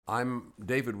I'm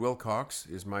David Wilcox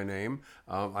is my name.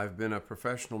 I've been a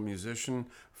professional musician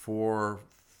for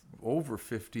over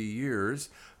 50 years,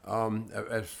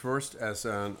 at first as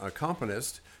an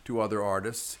accompanist to other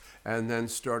artists, and then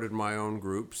started my own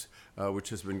groups, which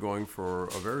has been going for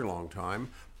a very long time.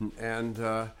 And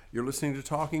you're listening to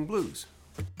Talking Blues.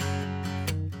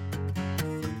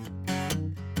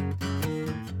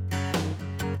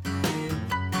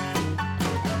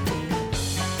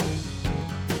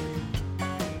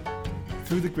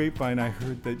 Through the grapevine, I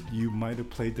heard that you might have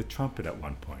played the trumpet at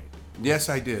one point. Yes,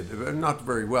 I did. Not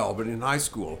very well, but in high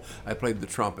school, I played the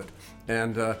trumpet.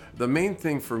 And the main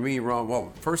thing for me,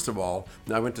 well, first of all,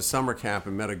 I went to summer camp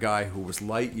and met a guy who was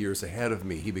light years ahead of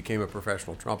me. He became a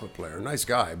professional trumpet player. Nice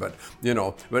guy, but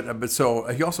so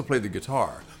he also played the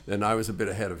guitar, and I was a bit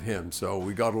ahead of him. So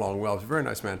we got along well. He was a very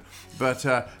nice man. But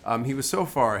he was so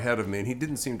far ahead of me, and he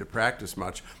didn't seem to practice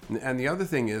much. And the other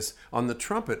thing is, on the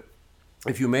trumpet,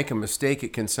 if you make a mistake,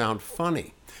 it can sound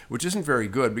funny, which isn't very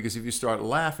good because if you start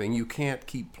laughing, you can't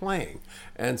keep playing.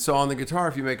 And so on the guitar,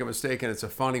 if you make a mistake and it's a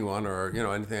funny one or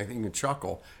anything, I think you can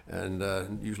chuckle and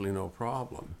usually no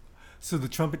problem. So the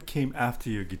trumpet came after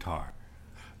your guitar?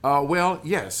 Well,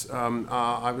 yes.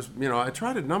 I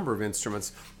tried a number of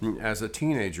instruments as a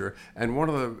teenager, and one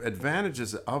of the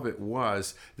advantages of it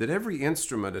was that every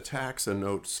instrument attacks a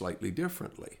note slightly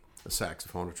differently. A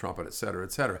saxophone, a trumpet, et cetera,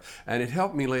 et cetera. And it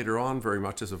helped me later on very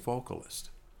much as a vocalist.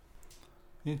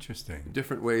 Interesting.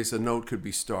 Different ways a note could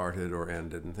be started or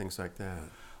ended and things like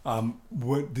that.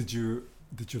 What did your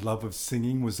love of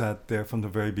singing, was that there from the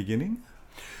very beginning?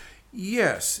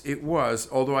 Yes, it was,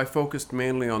 although I focused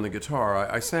mainly on the guitar.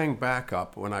 I sang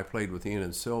backup when I played with Ian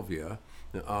and Sylvia.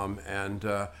 I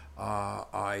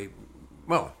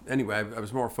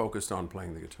was more focused on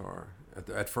playing the guitar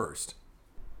at first.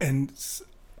 And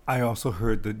I also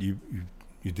heard that you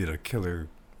did a killer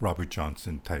Robert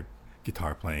Johnson type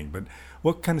guitar playing, but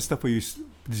what kind of stuff did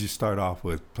you start off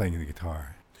with playing the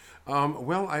guitar?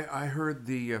 I heard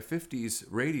the 50s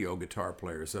radio guitar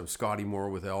players, Scotty Moore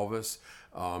with Elvis,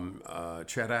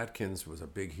 Chet Atkins was a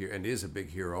big hero and is a big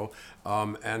hero,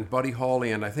 and Buddy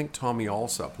Holly, and I think Tommy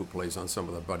Alsop, who plays on some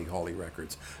of the Buddy Holly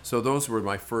records. So those were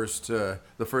my the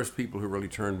first people who really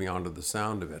turned me onto the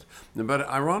sound of it. But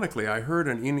ironically, I heard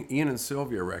an Ian and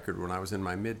Sylvia record when I was in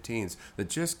my mid-teens that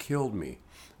just killed me.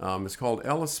 It's called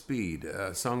Ella Speed,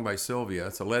 sung by Sylvia.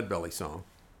 It's a Leadbelly song.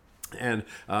 And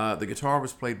the guitar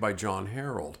was played by John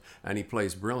Harold, and he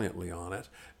plays brilliantly on it.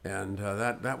 And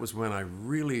that was when I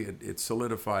really, it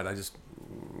solidified. I just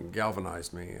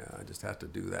galvanized me. I just had to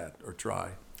do that or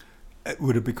try.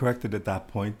 Would it be correct that at that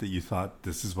point that you thought,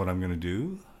 this is what I'm going to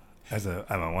do? I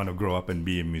want to grow up and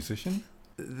be a musician?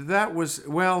 That was,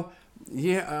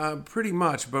 pretty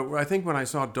much. But I think when I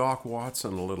saw Doc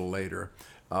Watson a little later,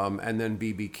 and then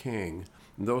B.B. King,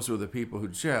 those were the people who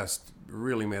just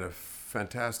really made a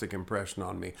fantastic impression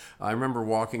on me. I remember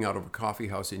walking out of a coffee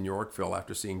house in Yorkville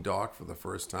after seeing Doc for the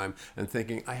first time and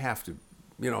thinking, I have to,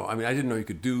 I didn't know you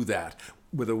could do that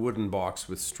with a wooden box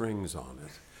with strings on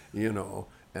it,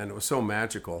 and it was so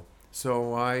magical.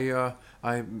 So I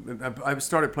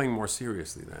started playing more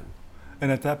seriously then.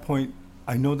 And at that point,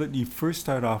 I know that you first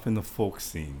started off in the folk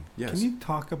scene. Yes. Can you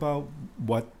talk about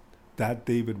what that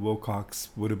David Wilcox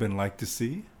would have been like to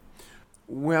see?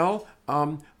 Well,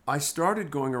 I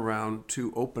started going around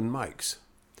to open mics,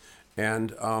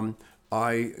 and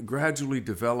I gradually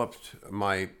developed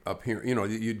my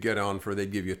appearance. You'd get on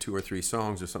they'd give you 2 or 3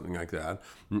 songs or something like that,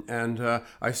 and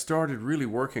I started really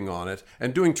working on it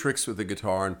and doing tricks with the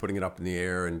guitar and putting it up in the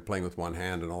air and playing with one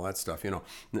hand and all that stuff,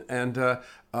 And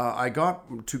I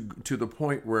got to the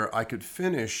point where I could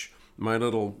finish my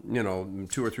little, 2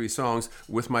 or 3 songs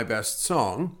with my best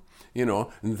song.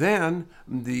 And then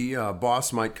the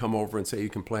boss might come over and say, you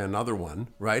can play another one,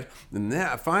 right? And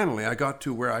then finally I got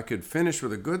to where I could finish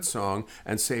with a good song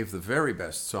and save the very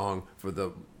best song for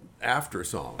the after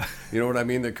song. You know what I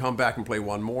mean? They'd come back and play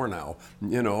one more now,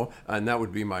 and that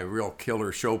would be my real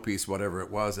killer showpiece, whatever it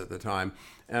was at the time.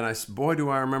 And boy, do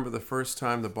I remember the first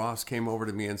time the boss came over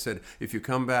to me and said, if you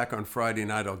come back on Friday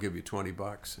night, I'll give you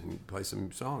 $20 and play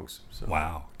some songs. So.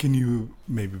 Wow. Can you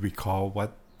maybe recall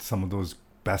what some of those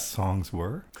best songs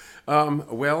were?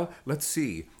 Let's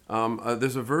see.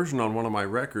 There's a version on one of my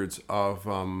records of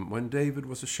When David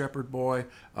Was a Shepherd Boy,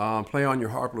 Play on Your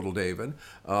Harp, Little David.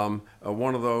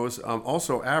 One of those.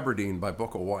 Also Aberdeen by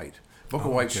Booker White. Booker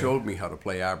White showed me how to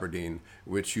play Aberdeen,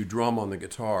 which you drum on the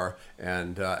guitar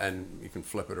and you can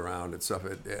flip it around and stuff.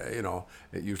 It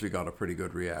usually got a pretty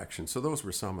good reaction. So those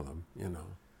were some of them,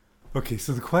 Okay,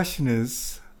 so the question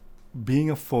is, being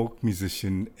a folk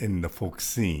musician in the folk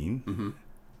scene,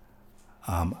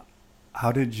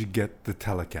 how did you get the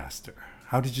Telecaster?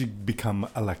 How did you become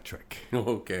electric?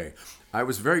 Okay. I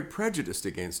was very prejudiced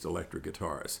against electric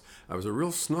guitars. I was a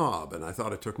real snob, and I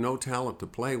thought it took no talent to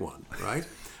play one, right?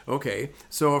 Okay,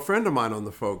 so a friend of mine on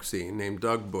the folk scene named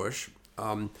Doug Bush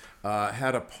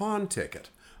had a pawn ticket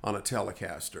on a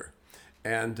Telecaster.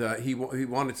 And he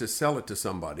wanted to sell it to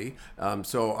somebody.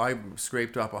 So I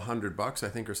scraped up $100, I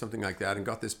think, or something like that, and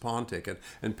got this pawn ticket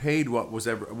and paid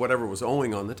whatever was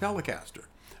owing on the Telecaster.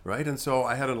 Right? And so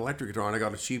I had an electric guitar, and I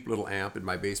got a cheap little amp in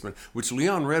my basement, which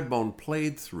Leon Redbone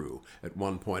played through at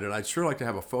one point. And I'd sure like to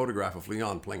have a photograph of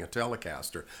Leon playing a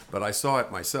Telecaster, but I saw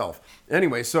it myself.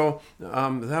 Anyway, so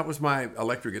that was my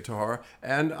electric guitar,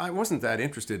 and I wasn't that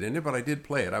interested in it, but I did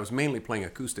play it. I was mainly playing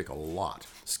acoustic a lot,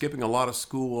 skipping a lot of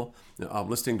school,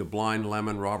 listening to Blind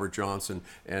Lemon, Robert Johnson,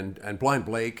 and Blind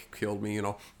Blake killed me,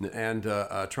 and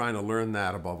trying to learn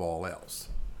that above all else.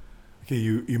 Okay,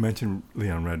 you mentioned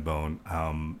Leon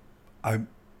Redbone.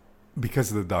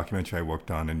 Because of the documentary I worked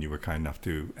on, and you were kind enough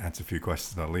to answer a few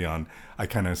questions about Leon, I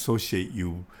kind of associate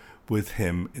you with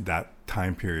him in that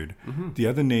time period. Mm-hmm. The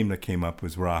other name that came up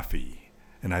was Rafi,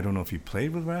 and I don't know if you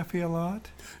played with Rafi a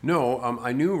lot? No,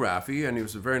 I knew Rafi, and he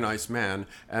was a very nice man,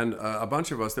 and a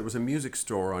bunch of us, there was a music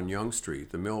store on Yonge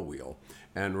Street, the Mill Wheel,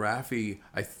 and Rafi,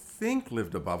 I think,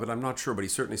 lived above it. I'm not sure, but he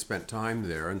certainly spent time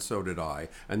there, and so did I.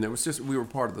 And we were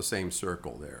part of the same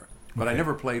circle there. But okay. I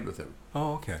never played with him.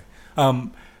 Oh, okay.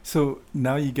 So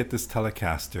now you get this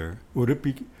Telecaster. Would it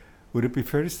be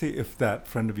fair to say, if that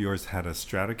friend of yours had a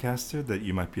Stratocaster, that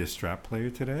you might be a Strat player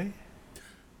today?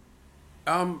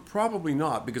 Probably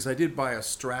not, because I did buy a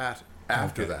Strat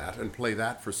after that and play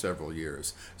that for several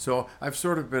years. So I've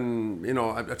sort of been,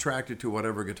 attracted to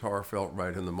whatever guitar felt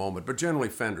right in the moment, but generally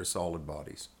Fender solid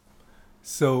bodies.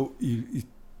 So you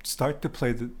start to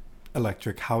play the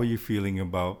electric. How are you feeling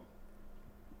about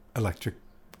electric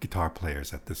guitar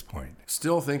players at this point?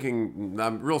 Still thinking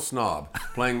I'm real snob,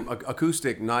 playing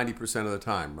acoustic 90% of the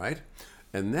time, right?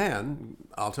 And then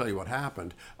I'll tell you what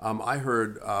happened. I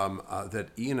heard that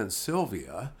Ian and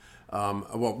Sylvia,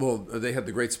 they had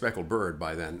the Great Speckled Bird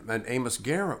by then, and Amos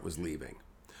Garrett was leaving.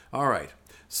 All right,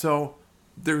 so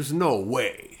there's no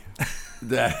way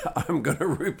that I'm going to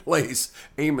replace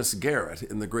Amos Garrett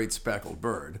in the Great Speckled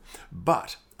Bird,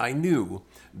 but I knew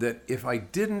that if I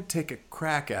didn't take a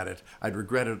crack at it, I'd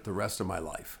regret it the rest of my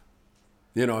life.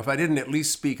 If I didn't at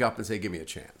least speak up and say, give me a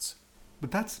chance. But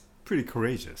that's pretty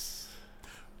courageous.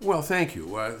 Well, thank you.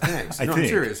 Thanks. I'm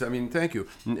serious. Thank you.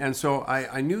 And so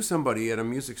I knew somebody at a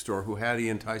music store who had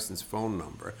Ian Tyson's phone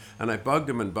number, and I bugged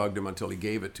him until he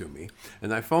gave it to me.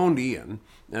 And I phoned Ian,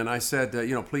 and I said,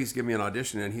 please give me an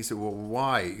audition. And he said, well,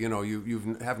 why?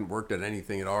 You haven't worked at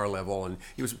anything at our level. And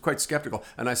he was quite skeptical.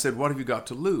 And I said, what have you got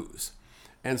to lose?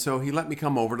 And so he let me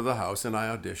come over to the house, and I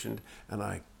auditioned, and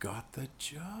I got the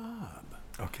job.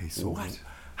 Okay, so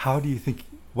how do you think,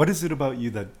 what is it about you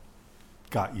that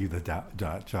got you the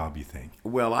job, you think?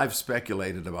 Well, I've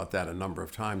speculated about that a number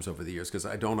of times over the years because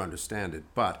I don't understand it.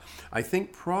 But I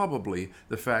think probably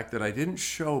the fact that I didn't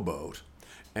showboat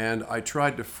and I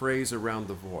tried to phrase around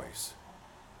the voice.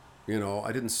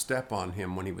 I didn't step on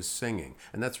him when he was singing,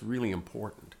 and that's really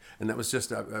important. And that was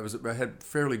just, I had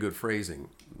fairly good phrasing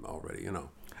already,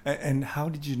 And how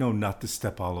did you know not to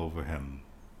step all over him?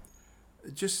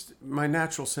 Just my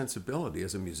natural sensibility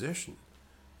as a musician,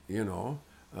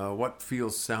 what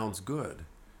sounds good,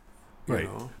 right?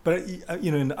 But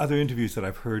in other interviews that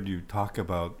I've heard you talk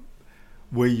about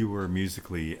where you were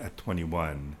musically at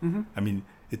 21, mm-hmm.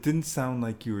 It didn't sound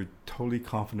like you were totally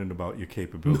confident about your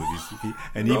capabilities.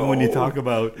 And even when you talk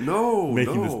about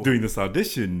doing this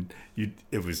audition,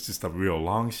 it was just a real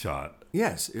long shot.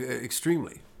 Yes,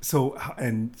 extremely. So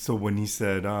when he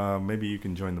said maybe you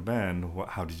can join the band,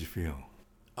 how did you feel?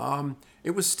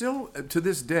 It was still, to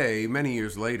this day, many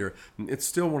years later, it's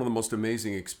still one of the most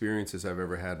amazing experiences I've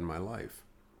ever had in my life.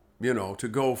 To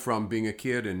go from being a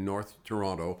kid in North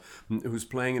Toronto who's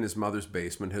playing in his mother's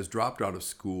basement, has dropped out of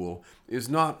school, is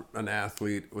not an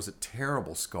athlete, was a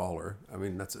terrible scholar.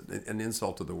 That's an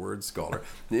insult to the word scholar.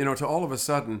 To all of a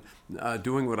sudden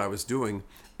doing what I was doing.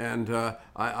 And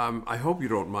I hope you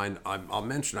don't mind, I'll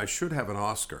mention I should have an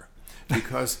Oscar.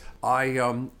 Because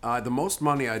the most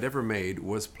money I'd ever made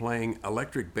was playing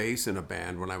electric bass in a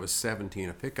band when I was 17,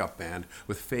 a pickup band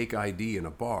with fake ID in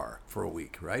a bar for a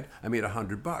week, right? I made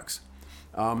 $100.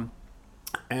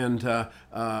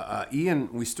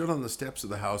 Ian, we stood on the steps of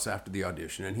the house after the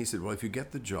audition, and he said, well, if you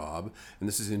get the job, and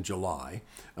this is in July,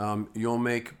 you'll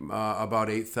make about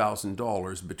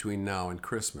 $8,000 between now and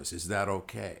Christmas. Is that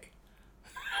okay?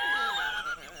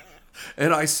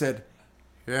 And I said,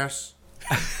 yes.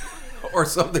 or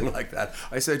something like that.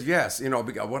 I said, yes,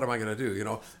 what am I going to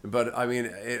do, But I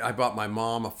mean, I bought my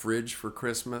mom a fridge for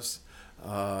Christmas.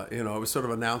 It was sort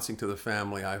of announcing to the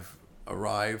family I've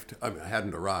arrived. I mean, I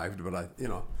hadn't arrived, but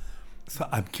So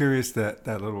I'm curious that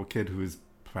little kid who was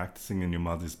practicing in your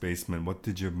mother's basement, what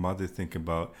did your mother think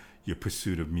about your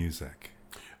pursuit of music?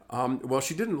 Well,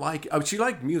 she didn't like. She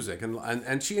liked music,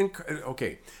 and she.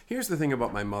 Okay, here's the thing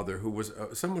about my mother, who was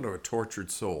somewhat of a tortured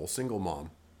soul, single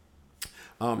mom,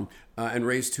 and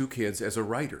raised two kids as a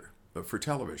writer for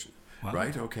television. Wow.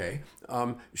 Right? Okay.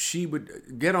 She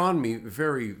would get on me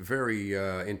very, very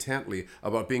intently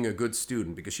about being a good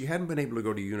student because she hadn't been able to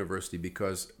go to university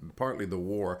because partly the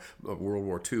war, World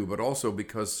War II, but also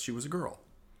because she was a girl.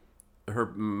 Her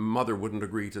mother wouldn't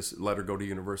agree to let her go to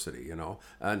university,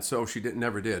 and so she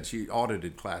never did. She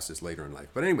audited classes later in life.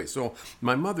 But anyway, so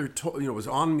my mother was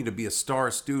on me to be a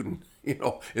star student,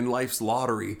 in life's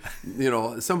lottery.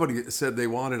 Somebody said they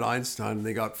wanted Einstein and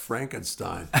they got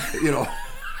Frankenstein,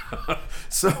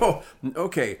 So,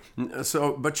 okay,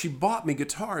 but she bought me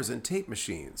guitars and tape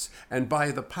machines, and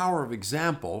by the power of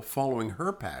example, following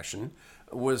her passion,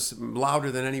 was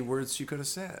louder than any words she could have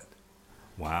said.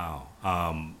 Wow.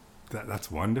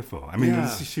 That's wonderful. I mean,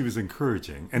 she was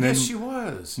encouraging. And yes, then she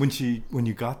was. When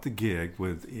you got the gig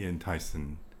with Ian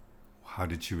Tyson, how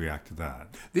did she react to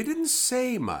that? They didn't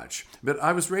say much, but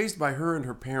I was raised by her and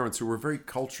her parents, who were very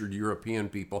cultured European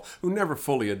people who never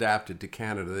fully adapted to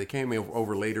Canada. They came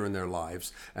over later in their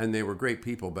lives, and they were great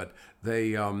people, but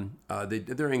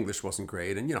their English wasn't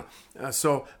great, and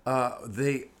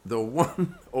the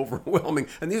one overwhelming,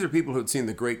 and these are people who'd seen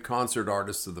the great concert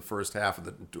artists of the first half of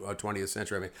the 20th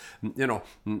century. I mean,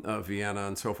 Vienna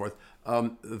and so forth.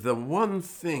 The one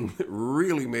thing that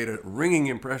really made a ringing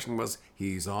impression was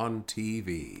he's on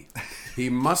TV. He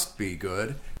must be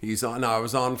good. He's on. Now I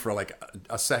was on for like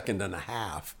a second and a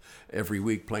half every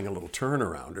week playing a little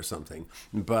turnaround or something.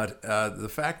 But the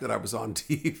fact that I was on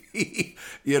TV,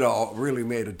 really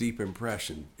made a deep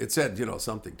impression. It said,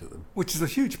 something to them. Which is a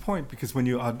huge point, because when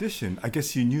you auditioned, I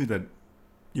guess you knew that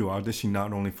you were auditioning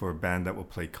not only for a band that would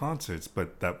play concerts,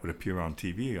 but that would appear on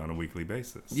TV on a weekly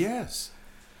basis. Yes.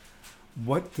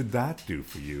 What did that do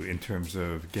for you in terms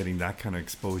of getting that kind of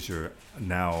exposure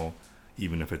now,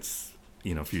 even if it's,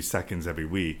 a few seconds every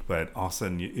week, but all of a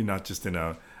sudden you're not just in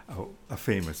a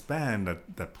famous band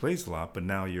that plays a lot, but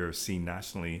now you're seen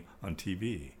nationally on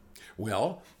TV?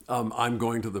 Well, I'm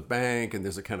going to the bank, and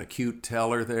there's a kind of cute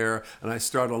teller there, and I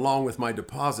start, along with my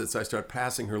deposits, I start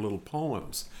passing her little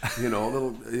poems, and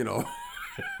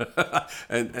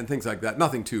things like that.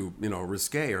 Nothing too,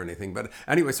 risque or anything. But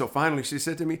anyway, so finally she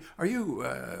said to me, "Are you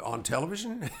on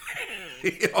television?"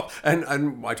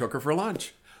 and I took her for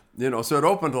lunch. So it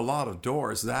opened a lot of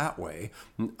doors that way.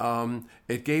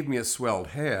 It gave me a swelled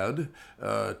head,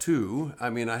 too. I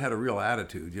mean, I had a real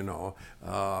attitude,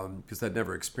 because I'd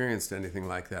never experienced anything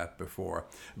like that before.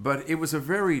 But it was a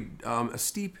very a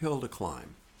steep hill to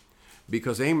climb,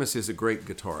 because Amos is a great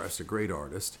guitarist, a great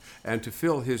artist, and to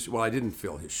fill his, well, I didn't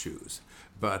fill his shoes,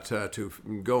 but to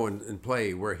go and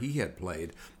play where he had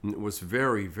played was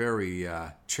very, very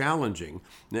challenging.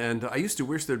 And I used to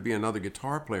wish there'd be another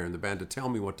guitar player in the band to tell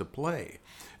me what to play.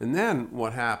 And then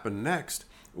what happened next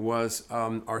was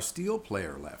our steel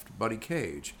player left, Buddy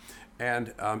Cage,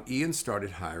 and Ian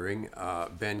started hiring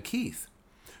Ben Keith,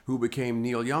 who became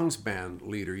Neil Young's band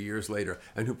leader years later,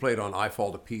 and who played on I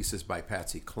Fall to Pieces by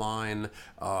Patsy Cline.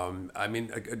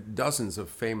 Dozens of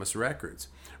famous records,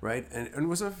 right? And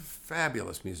was a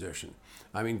fabulous musician.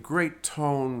 I mean, great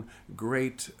tone,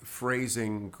 great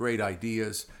phrasing, great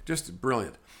ideas, just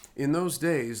brilliant. In those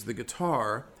days, the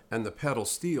guitar and the pedal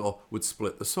steel would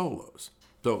split the solos.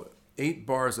 So 8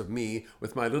 bars of me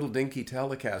with my little dinky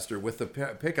Telecaster with the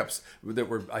pickups that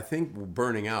were, I think,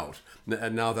 burning out.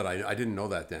 And now that I didn't know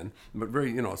that then, but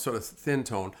very, sort of thin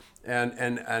tone.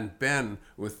 And Ben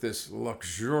with this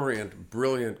luxuriant,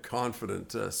 brilliant,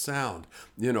 confident sound,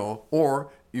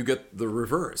 or you get the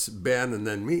reverse, Ben and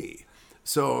then me.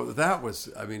 So that was,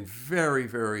 very,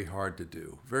 very hard to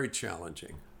do, very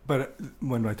challenging. But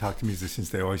when I talk to musicians,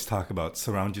 they always talk about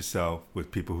surround yourself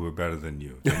with people who are better than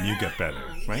you, and you get better,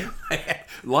 right?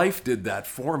 Life did that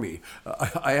for me.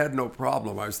 I had no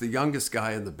problem. I was the youngest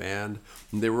guy in the band.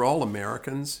 And they were all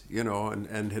Americans,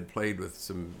 and had played with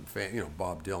some,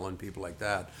 Bob Dylan, people like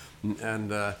that. And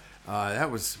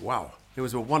that was, wow, it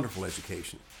was a wonderful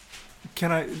education.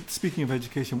 Speaking of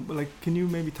education, can you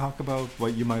maybe talk about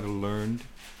what you might have learned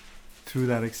through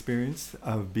that experience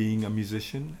of being a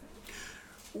musician?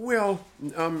 Well,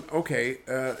 okay,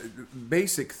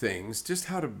 basic things, just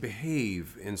how to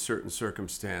behave in certain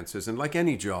circumstances. And like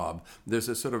any job, there's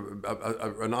a sort of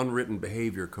an unwritten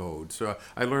behavior code. So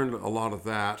I learned a lot of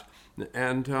that.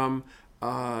 And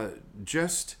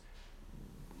just,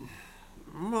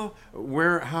 well,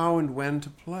 where, how, and when to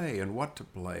play and what to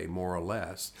play, more or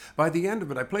less. By the end of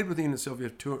it, I played with Ian and Sylvia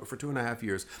for 2.5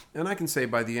 years, and I can say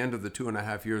by the end of the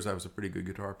 2.5 years, I was a pretty good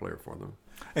guitar player for them.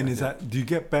 And do you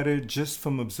get better just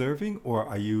from observing, or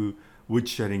are you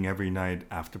woodshedding every night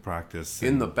after practice?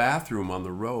 In the bathroom on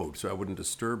the road, so I wouldn't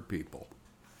disturb people.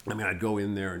 I mean, I'd go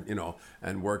in there and,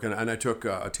 and work. And I took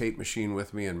a tape machine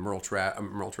with me and Merle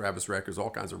Travis records, all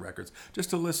kinds of records,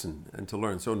 just to listen and to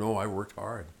learn. So, no, I worked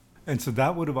hard. And so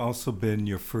that would have also been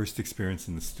your first experience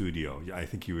in the studio. I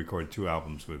think you recorded 2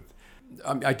 albums with...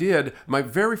 I did. My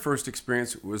very first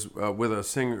experience was with a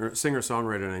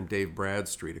singer-songwriter named Dave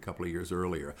Bradstreet a couple of years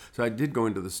earlier. So I did go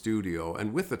into the studio,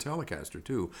 and with the Telecaster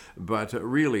too. But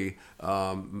really,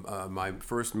 my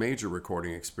first major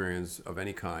recording experience of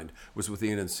any kind was with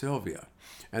Ian and Sylvia.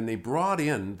 And they brought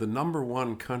in the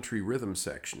 #1 country rhythm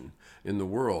section in the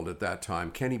world at that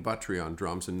time, Kenny Buttry on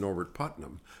drums and Norbert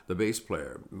Putnam, the bass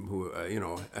player, who,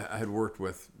 had worked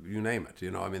with, you name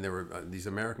it. I mean, they were these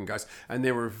American guys, and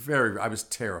they were I was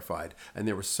terrified, and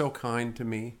they were so kind to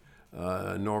me,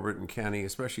 Norbert and Kenny,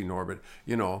 especially Norbert,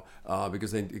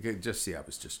 because they could just see I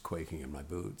was just quaking in my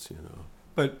boots,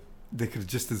 But they could have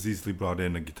just as easily brought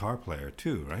in a guitar player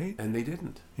too, right? And they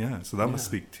didn't. Yeah, so that must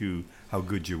speak to how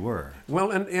good you were.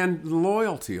 Well, and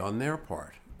loyalty on their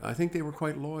part. I think they were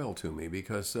quite loyal to me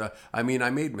because, I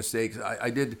made mistakes. I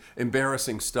did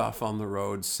embarrassing stuff on the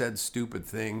road, said stupid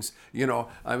things.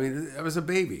 I was a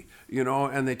baby,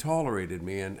 and they tolerated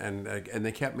me and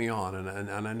they kept me on.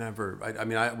 And I never,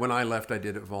 when I left, I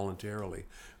did it voluntarily,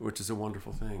 which is a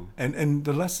wonderful thing. And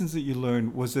the lessons that you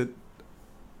learned, was it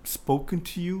spoken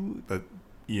to you that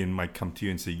Ian might come to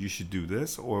you and say, you should do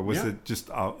this? Or was it just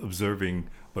observing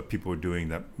what people were doing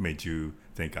that made you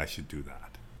think I should do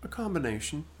that? A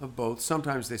combination of both.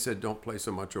 Sometimes they said, don't play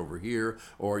so much over here,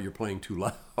 or you're playing too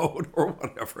loud, or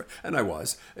whatever. And I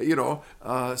was,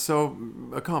 so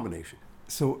a combination.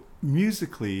 So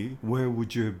musically, where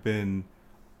would you have been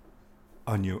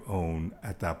on your own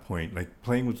at that point? Like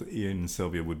playing with Ian and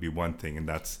Sylvia would be one thing, and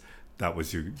that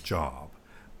was your job.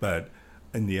 But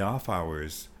in the off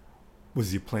hours, were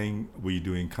you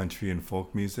doing country and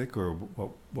folk music, or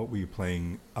what were you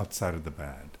playing outside of the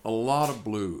band? A lot of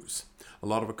blues, a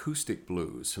lot of acoustic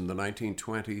blues from the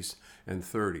 1920s and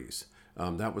 30s.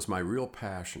 That was my real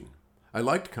passion. I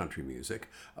liked country music,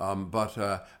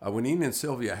 but when Ian and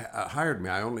Sylvia hired me,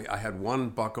 I had one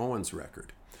Buck Owens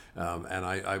record. And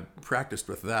I practiced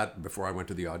with that before I went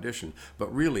to the audition.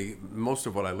 But really, most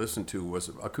of what I listened to was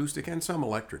acoustic and some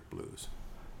electric blues.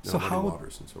 So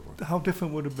Waters and so forth. How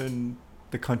different would have been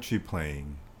the country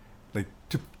playing? Like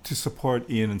to support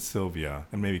Ian and Sylvia,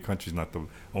 and maybe country's not the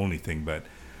only thing, but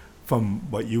from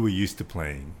what you were used to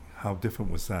playing, how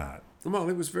different was that? Well,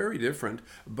 it was very different,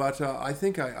 but I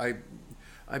think I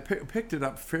picked it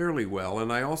up fairly well,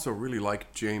 and I also really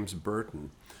liked James Burton,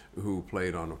 who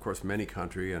played on, of course, many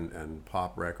country and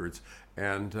pop records,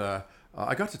 and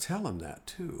I got to tell him that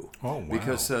too. Oh, wow.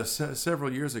 Because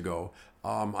several years ago,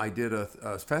 I did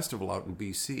a festival out in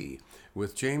BC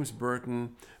with James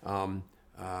Burton,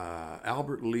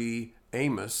 Albert Lee,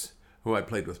 Amos, who I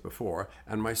played with before,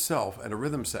 and myself, and a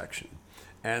rhythm section.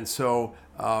 And so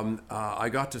I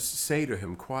got to say to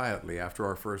him quietly after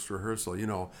our first rehearsal,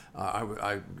 when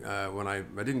I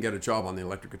didn't get a job on the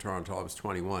electric guitar until I was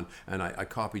 21, and I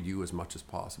copied you as much as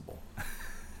possible.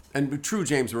 And true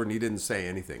James Burton, he didn't say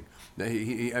anything.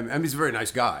 He's a very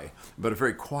nice guy, but a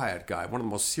very quiet guy, one of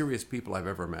the most serious people I've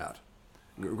ever met.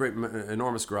 Great,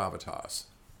 enormous gravitas.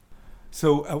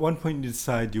 So at one point you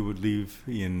decide you would leave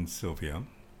Ian and Sylvia.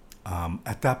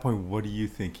 At that point, what are you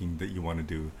thinking that you want to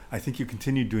do? I think you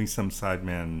continued doing some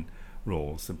sideman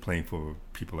roles and playing for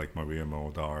people like Maria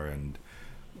Muldaur and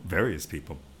various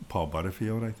people. Paul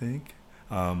Butterfield, I think.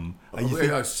 A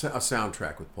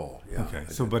soundtrack with Paul. Yeah. Okay.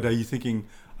 So, but are you thinking,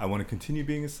 I want to continue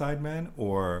being a sideman,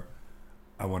 or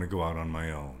I want to go out on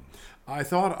my own? I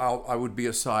thought I would be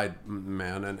a side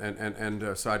man and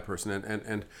a side person,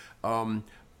 and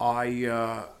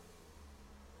I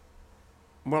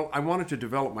wanted to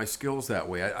develop my skills that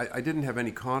way. I didn't have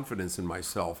any confidence in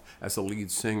myself as a lead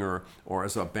singer or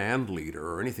as a band leader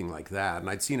or anything like that. And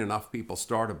I'd seen enough people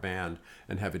start a band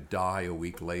and have it die a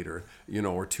week later,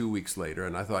 or 2 weeks later.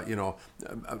 And I thought,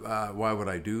 why would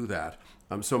I do that?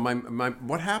 So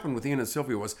what happened with Ian and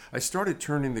Sylvia was I started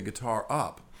turning the guitar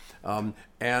up.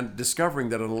 And discovering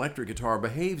that an electric guitar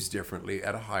behaves differently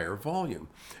at a higher volume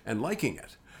and liking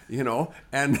it.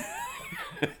 and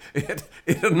it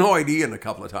annoyed Ian a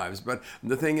couple of times. But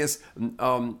the thing is,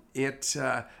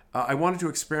 I wanted to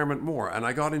experiment more, and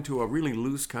I got into a really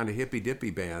loose kind of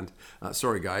hippy-dippy band.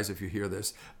 Sorry, guys, if you hear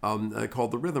this,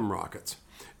 called the Rhythm Rockets.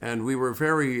 And we were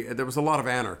there was a lot of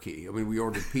anarchy. I mean, we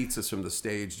ordered pizzas from the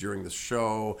stage during the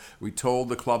show. We told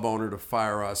the club owner to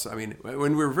fire us. I mean,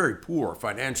 when we were very poor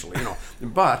financially,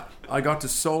 But I got to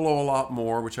solo a lot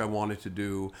more, which I wanted to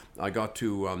do. I got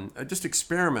to just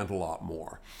experiment a lot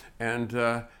more. And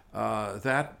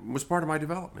that was part of my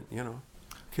development,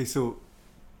 Okay, so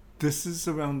this is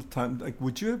around the time,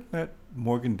 would you have met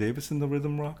Morgan Davis in the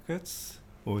Rhythm Rockets?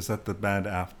 Or was that the band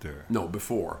after? No,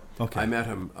 before. Okay. I met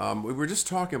him. We were just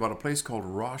talking about a place called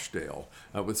Rochdale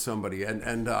with somebody.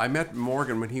 And I met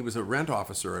Morgan when he was a rent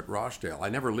officer at Rochdale. I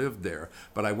never lived there,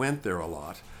 but I went there a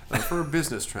lot for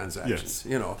business transactions,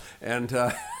 Yes. And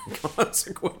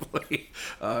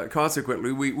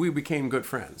consequently, we became good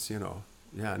friends,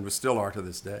 Yeah, and we still are to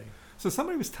this day. So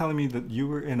somebody was telling me that you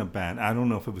were in a band. I don't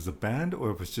know if it was a band or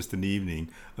if it was just an evening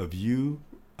of you,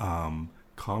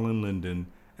 Colin Linden,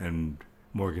 and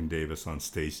Morgan Davis on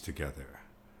stage together.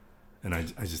 And I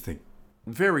just think...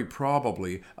 Very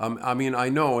probably. I mean, I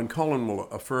know, and Colin will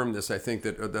affirm this, I think,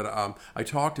 that I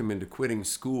talked him into quitting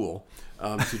school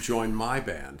to join my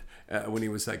band when he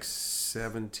was like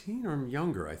 17 or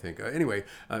younger, I think. Anyway,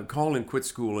 Colin quit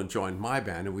school and joined my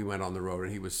band, and we went on the road,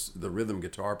 and he was the rhythm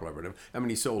guitar player. I mean,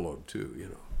 he soloed too,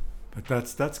 But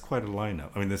that's quite a lineup.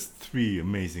 I mean, there's 3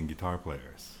 amazing guitar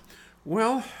players.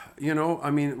 Well, I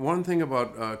mean, one thing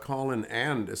about Colin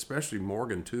and especially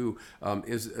Morgan too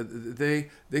is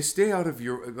they stay out of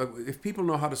your. If people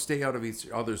know how to stay out of each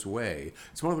other's way,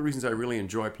 it's one of the reasons I really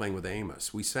enjoy playing with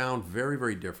Amos. We sound very,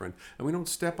 very different, and we don't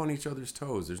step on each other's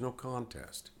toes. There's no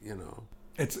contest,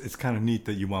 It's kind of neat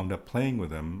that you wound up playing with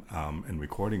them and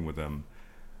recording with them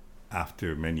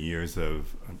after many years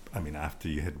of. After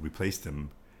you had replaced them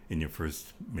in your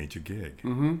first major gig.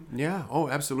 Mm-hmm. Yeah. Oh,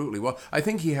 absolutely. Well, I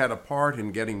think he had a part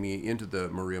in getting me into the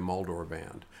Maria Muldaur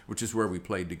band, which is where we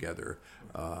played together.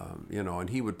 And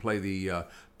he would play the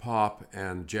pop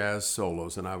and jazz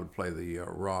solos, and I would play the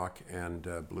rock and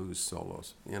blues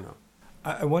solos.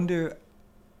 I wonder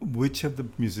which of the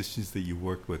musicians that you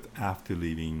worked with after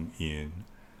leaving Ian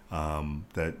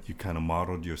that you kind of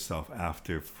modeled yourself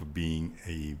after for being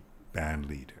a band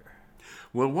leader.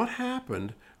 Well, what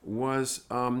happened was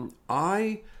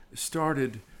I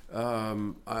started,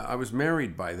 I was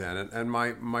married by then, and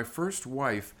my first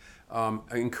wife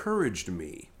encouraged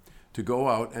me to go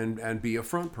out and be a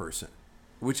front person,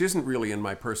 which isn't really in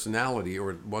my personality, or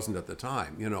it wasn't at the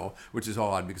time, which is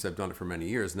odd because I've done it for many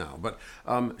years now. But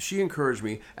she encouraged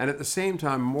me, and at the same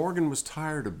time, Morgan was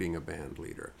tired of being a band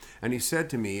leader. And he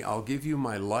said to me, I'll give you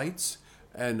my lights,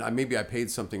 and maybe I paid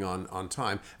something on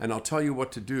time, and I'll tell you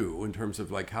what to do in terms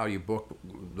of like how you book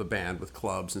the band with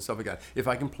clubs and stuff like that, if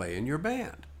I can play in your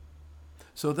band.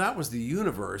 So that was the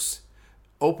universe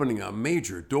opening a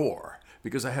major door,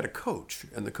 because I had a coach,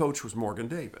 and the coach was Morgan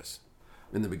Davis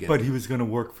in the beginning. But he was going to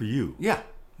work for you. Yeah.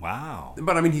 Wow.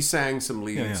 But I mean, he sang some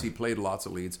leads. Yeah. He played lots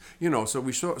of leads. So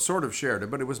we sort of shared it,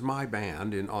 but it was my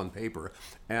band on paper,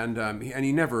 and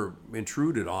he never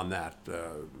intruded on that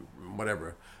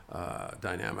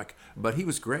dynamic. But he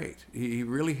was great. He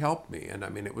really helped me, and I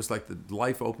mean, it was like the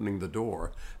life opening the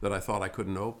door that I thought I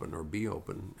couldn't open or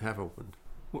have opened.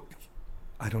 Well,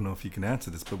 I don't know if you can answer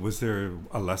this, but was there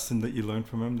a lesson that you learned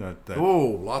from him? That Oh,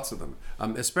 lots of them,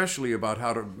 especially about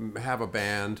how to have a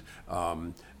band.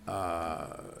 And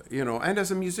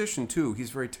as a musician too, he's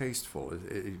very tasteful.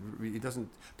 He doesn't.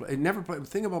 The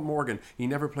thing about Morgan, he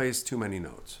never plays too many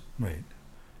notes. Right.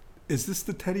 Is this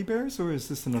the Teddy Bears or is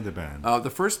this another band?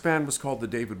 The first band was called the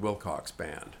David Wilcox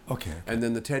Band. Okay. And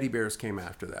then the Teddy Bears came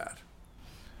after that.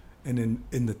 And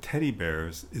in the Teddy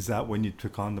Bears, is that when you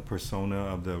took on the persona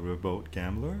of the remote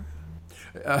gambler?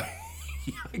 I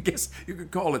guess you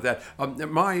could call it that.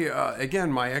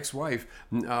 My ex-wife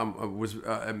was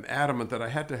adamant that I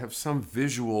had to have some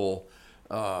visual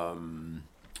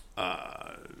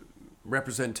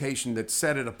representation that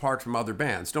set it apart from other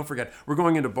bands. Don't forget, we're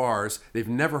going into bars. They've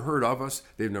never heard of us.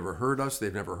 They've never heard us.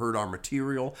 They've never heard our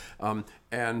material.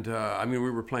 We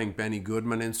were playing Benny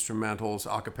Goodman instrumentals,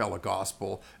 a cappella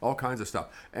gospel, all kinds of stuff.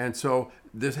 And so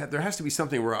there has to be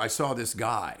something where I saw this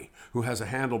guy who has a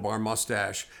handlebar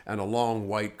mustache and a long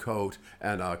white coat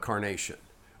and a carnation,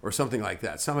 or something like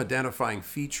that, some identifying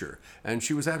feature. And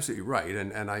she was absolutely right.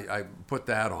 And I put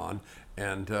that on,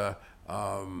 and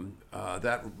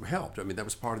that helped. I mean, that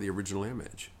was part of the original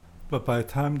image. But by the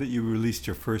time that you released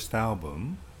your first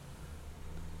album,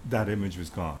 that image was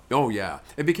gone. Oh yeah,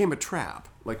 it became a trap,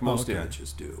 like most okay.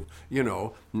 images do, you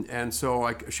know. And so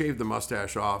I shaved the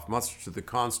mustache off, much to the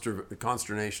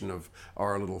consternation of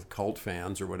our little cult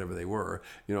fans or whatever they were.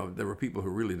 You know, there were people who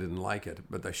really didn't like it,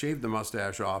 but I shaved the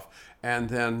mustache off, and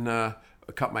then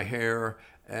cut my hair,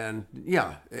 and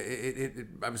yeah,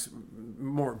 I was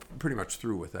pretty much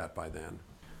through with that by then.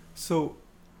 So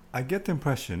I get the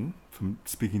impression from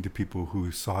speaking to people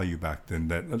who saw you back then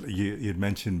that you had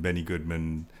mentioned Benny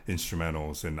Goodman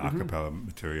instrumentals and a cappella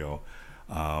material,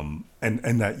 and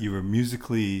that you were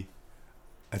musically,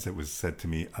 as it was said to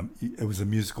me, it was a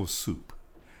musical soup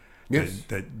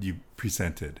that you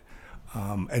presented.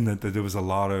 And that there was a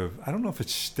lot of, I don't know if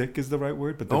it's shtick is the right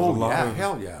word, but there was a lot of...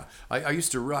 hell yeah. I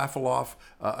used to raffle off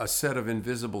a set of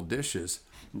invisible dishes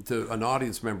to an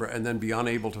audience member and then be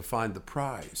unable to find the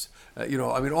prize. You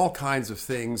know, I mean, all kinds of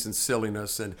things and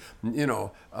silliness and, you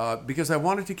know, because I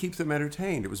wanted to keep them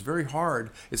entertained. It was very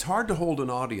hard. It's hard to hold an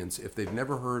audience if they've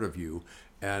never heard of you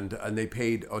and they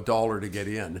paid $1 to get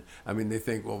in. I mean, they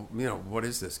think, well, you know, what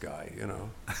is this guy, you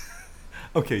know?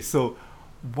 Okay, so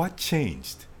what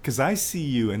changed? Because I see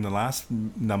you in the last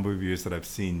number of years that I've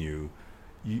seen you,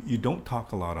 you don't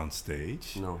talk a lot on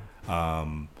stage. No.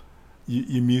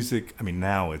 Your music, I mean,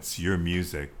 now it's your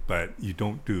music, but you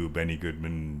don't do Benny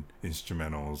Goodman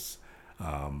instrumentals,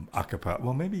 a cappella.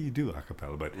 Well, maybe you do a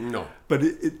cappella, but no. But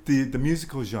the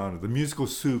musical genre, the musical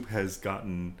soup has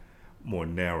gotten more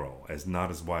narrow, as not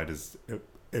as wide as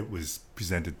it was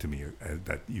presented to me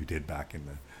that you did back in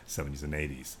the 70s and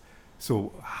 80s.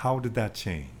 So how did that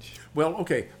change? Well,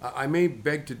 okay, I may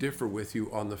beg to differ with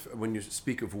you on when you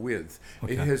speak of width.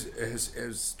 Okay. It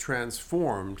has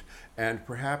transformed and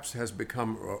perhaps has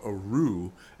become a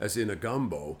roux, as in a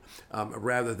gumbo,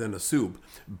 rather than a soup.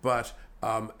 But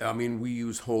I mean, we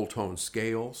use whole tone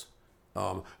scales.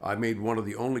 I made one of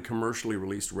the only commercially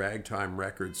released ragtime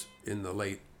records in the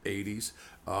late 80s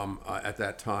at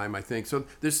that time, I think. So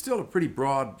there's still a pretty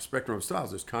broad spectrum of styles.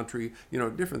 There's country, you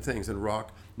know, different things, and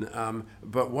rock.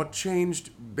 But what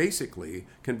changed basically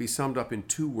can be summed up in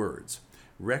two words: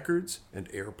 records and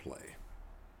airplay.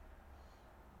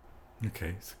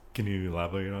 Okay, so can you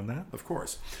elaborate on that? Of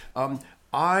course.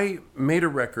 I made a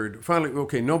record. Finally,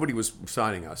 okay, nobody was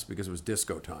signing us because it was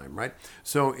disco time, right?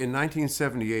 So in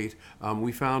 1978,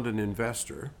 we found an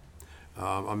investor,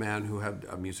 a man who had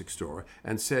a music store,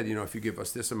 and said, you know, if you give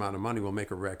us this amount of money, we'll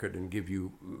make a record and give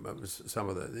you some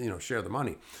of the, you know, share the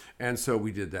money. And so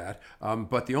we did that.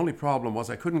 But the only problem was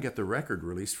I couldn't get the record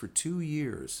released for 2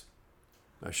 years.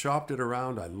 I shopped it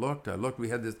around. I looked. We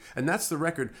had this, and that's the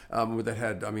record that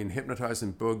had, I mean,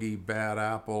 Hypnotizing Boogie, Bad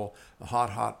Apple, Hot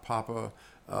Hot Papa.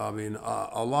 I mean,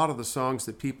 a lot of the songs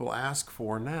that people ask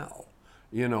for now,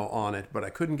 you know, on it. But I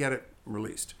couldn't get it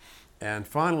released. And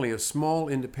finally, a small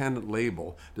independent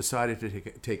label decided to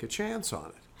take a chance on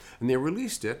it. And they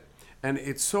released it, and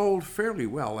it sold fairly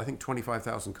well, I think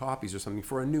 25,000 copies or something,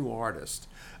 for a new artist.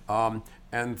 And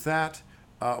that,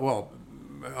 well,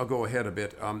 I'll go ahead a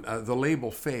bit. The label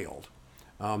failed.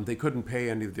 They couldn't pay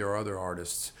any of their other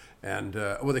artists, and,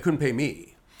 well, they couldn't pay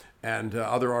me. And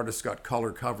other artists got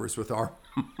color covers with our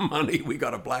money. We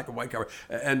got a black and white cover.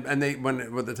 And they,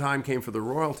 when the time came for the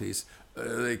royalties,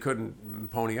 they couldn't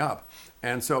pony up.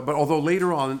 And so, but although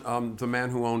later on, the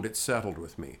man who owned it settled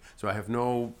with me. So I have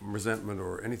no resentment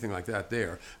or anything like that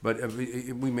there. But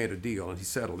we made a deal, and he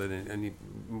settled it, and he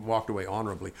walked away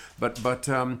honorably. But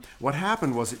what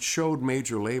happened was it showed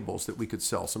major labels that we could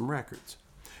sell some records.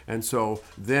 And so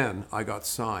then I got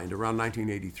signed around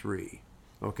 1983.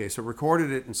 Okay, so recorded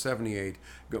it in 78,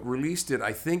 released it,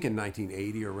 I think, in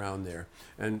 1980, around there,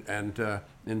 and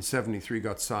in 73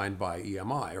 got signed by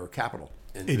EMI, or Capitol.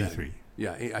 83.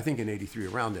 Yeah, I think in 83,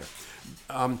 around there.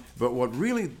 But what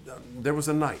really, there was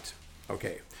a night,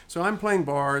 okay. So I'm playing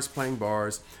bars,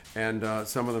 and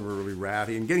some of them were really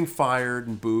ratty and getting fired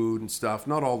and booed and stuff.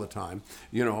 Not all the time,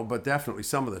 you know, but definitely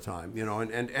some of the time, you know,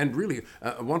 and really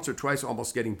once or twice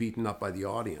almost getting beaten up by the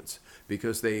audience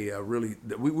because they really,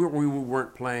 we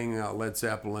weren't playing Led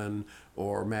Zeppelin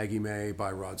or Maggie May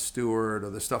by Rod Stewart or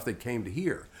the stuff they came to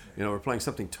hear. You know, we're playing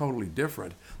something totally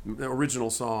different, original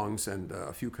songs and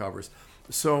a few covers.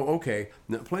 So, okay,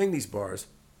 now playing these bars.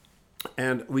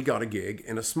 And we got a gig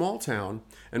in a small town,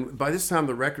 and by this time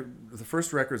the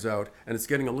first record's out, and it's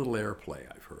getting a little airplay,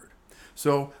 I've heard.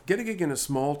 So get a gig in a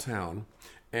small town,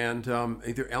 and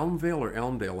either Elmvale or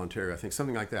Elmdale, Ontario, I think,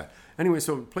 something like that. Anyway,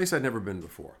 so a place I'd never been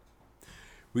before.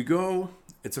 We go,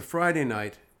 it's a Friday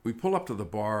night, we pull up to the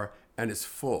bar, and it's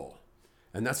full.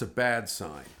 And that's a bad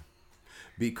sign,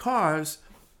 because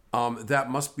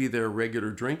that must be their regular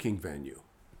drinking venue,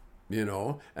 you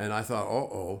know? And I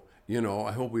thought, you know,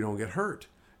 I hope we don't get hurt,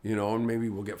 and maybe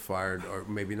we'll get fired or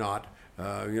maybe not.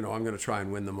 I'm going to try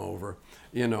and win them over,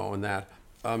 and that.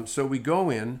 So we go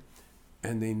in,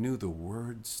 and they knew the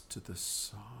words to the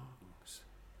songs.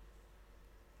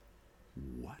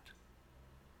 What?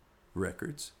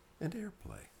 Records and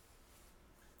airplay.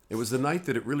 It was the night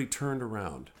that it really turned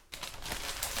around.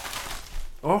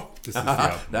 Oh, this is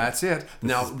the that's it.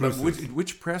 Now,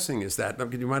 which pressing is that?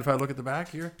 Do you mind if I look at the back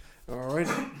here? All right.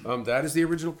 That is the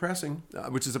original pressing,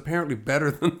 which is apparently better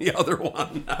than the other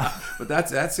one. But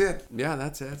that's it. Yeah,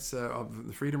 that's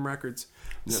the Freedom Records.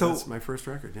 Yeah, so that's my first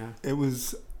record, yeah. It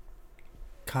was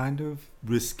kind of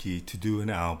risky to do an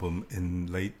album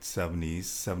in late 70s,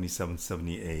 77,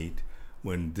 78,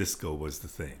 when disco was the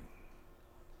thing.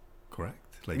 Correct?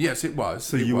 Yes, it was.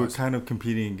 So you were kind of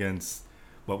competing against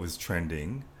what was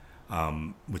trending,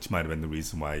 which might have been the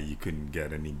reason why you couldn't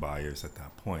get any buyers at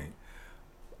that point.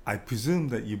 I presume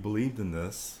that you believed in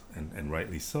this, and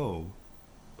rightly so,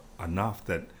 enough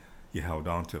that you held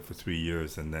on to it for 3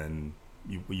 years, and then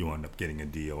you wound up getting a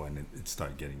deal and it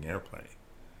started getting airplay.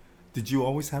 Did you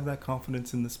always have that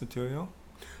confidence in this material?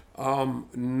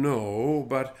 No,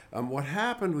 but what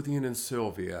happened with Ian and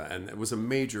Sylvia, and it was a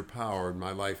major power in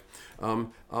my life,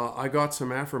 I got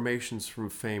some affirmations from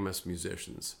famous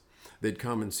musicians. They'd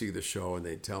come and see the show and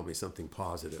they'd tell me something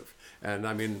positive. And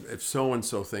I mean, if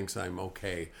so-and-so thinks I'm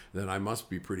okay, then I must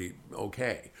be pretty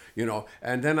okay,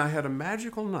 And then I had a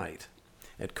magical night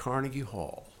at Carnegie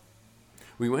Hall.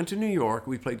 We went to New York,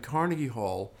 we played Carnegie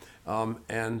Hall,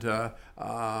 and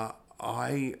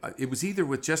it was either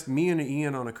with just me and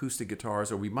Ian on acoustic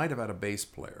guitars, or we might have had a bass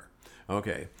player.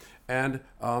 Okay. And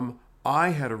I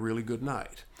had a really good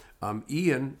night.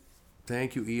 Ian,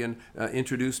 thank you, Ian,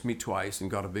 introduced me twice and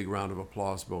got a big round of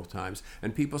applause both times.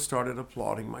 And people started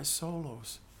applauding my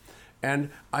solos.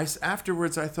 And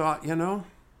afterwards I thought,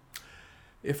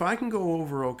 if I can go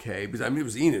over okay, because it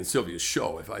was Ian and Sylvia's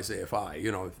show,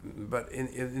 but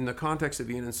in the context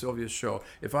of Ian and Sylvia's show,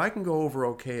 if I can go over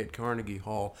okay at Carnegie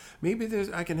Hall, maybe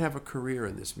I can have a career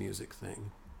in this music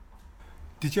thing.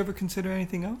 Did you ever consider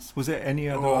anything else? Was there any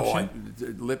other option?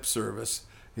 Lip service,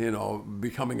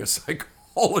 becoming a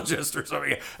psychologist or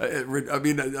something.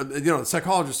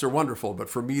 Psychologists are wonderful, but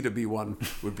for me to be one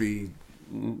would be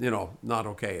not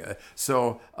okay.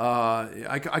 So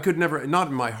I could never, not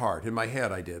in my heart. In my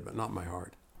head I did, but not in my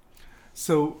heart.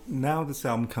 So now this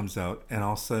album comes out, and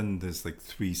all of a sudden there's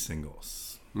 3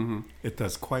 singles. Mm-hmm. It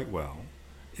does quite well.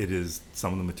 It is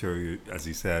some of the material, as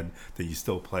you said, that you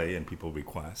still play and people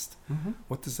request. Mm-hmm.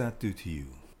 What does that do to you?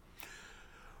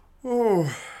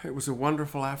 Oh, it was a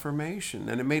wonderful affirmation,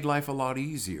 and it made life a lot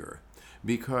easier.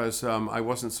 Because I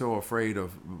wasn't so afraid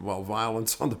of,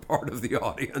 violence on the part of the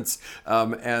audience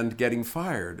and getting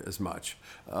fired as much.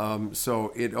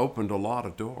 So it opened a lot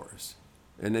of doors.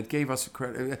 And it gave us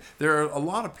credit. There are a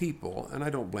lot of people, and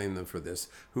I don't blame them for this,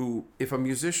 who, if a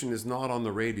musician is not on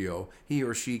the radio, he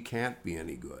or she can't be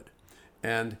any good.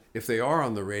 And if they are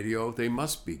on the radio, they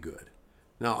must be good.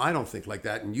 Now, I don't think like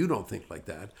that, and you don't think like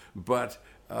that, but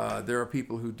there are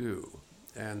people who do.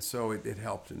 And so it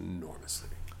helped enormously.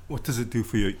 What does it do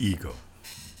for your ego?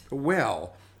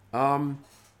 Well,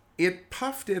 it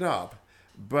puffed it up,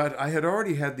 but I had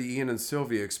already had the Ian and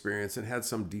Sylvia experience and had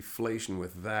some deflation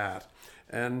with that.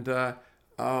 And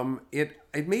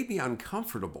it made me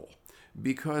uncomfortable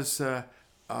because,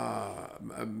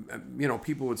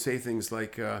 people would say things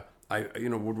like,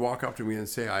 would walk up to me and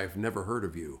say, "I've never heard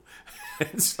of you."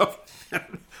 And so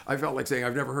I felt like saying,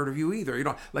 "I've never heard of you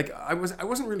either." I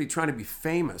wasn't really trying to be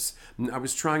famous. I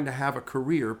was trying to have a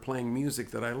career playing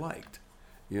music that I liked,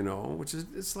 which is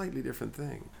a slightly different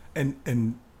thing.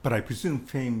 But I presume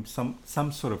fame,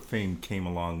 some sort of fame came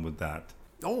along with that.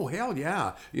 Oh, hell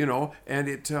yeah. And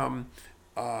it,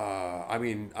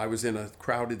 I was in a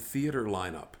crowded theater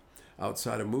lineup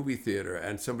outside a movie theater,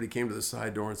 and somebody came to the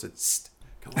side door and said, "Sst,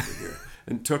 come over here,"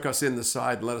 and took us in the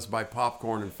side and let us buy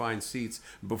popcorn and find seats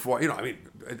before,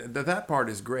 that part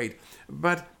is great.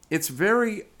 But it's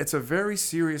a very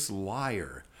serious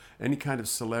liar, any kind of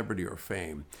celebrity or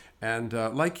fame. And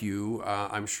like you,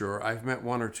 I'm sure, I've met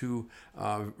 1 or 2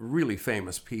 really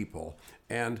famous people.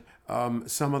 And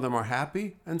some of them are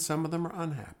happy and some of them are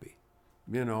unhappy.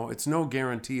 It's no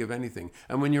guarantee of anything.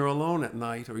 And when you're alone at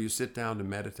night or you sit down to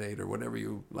meditate or whatever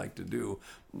you like to do,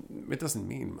 it doesn't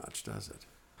mean much, does it?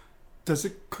 Does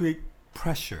it create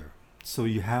pressure? So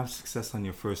you have success on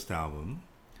your first album,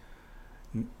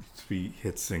 3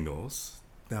 hit singles.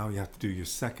 Now you have to do your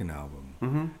second album.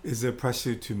 Mm-hmm. Is there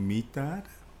pressure to meet that?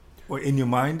 Or in your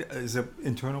mind, is it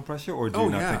internal pressure, or do you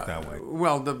not think that way?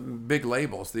 Well, the big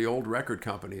labels, the old record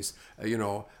companies, they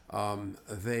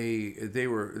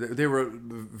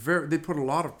put a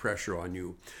lot of pressure on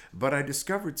you. But I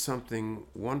discovered something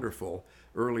wonderful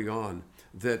early on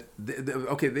that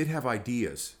they'd have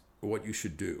ideas of what you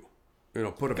should do.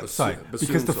 Put up a bassoon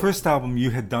because the first album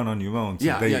you had done on your own.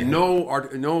 So no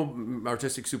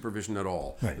artistic supervision at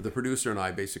all. Right. The producer and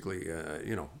I basically,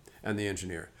 and the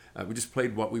engineer. We just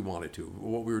played what we wanted to,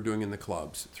 what we were doing in the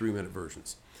clubs, 3-minute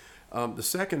versions. The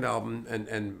second album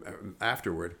and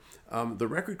afterward, the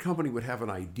record company would have an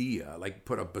idea, like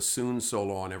put a bassoon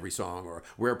solo on every song, or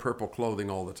wear purple clothing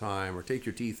all the time, or take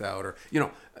your teeth out, or,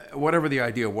 whatever the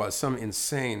idea was, some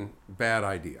insane bad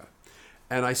idea.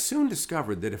 And I soon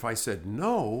discovered that if I said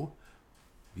no,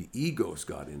 the egos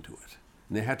got into it.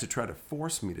 And they had to try to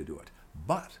force me to do it.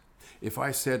 But if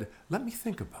I said, let me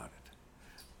think about it,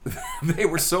 they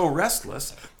were so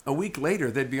restless, a week later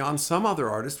they'd be on some other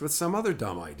artist with some other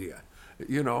dumb idea,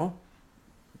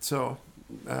 So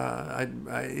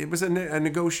it was a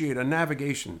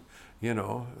navigation,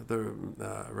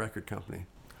 the record company.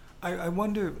 I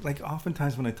wonder, like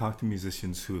oftentimes when I talk to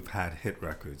musicians who have had hit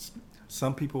records,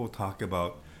 some people will talk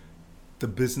about the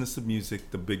business of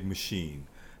music, the big machine,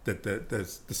 that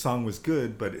the song was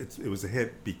good, but it was a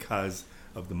hit because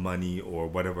of the money or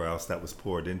whatever else that was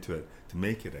poured into it to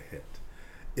make it a hit.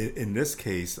 In this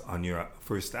case, on your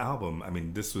first album,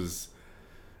 this was,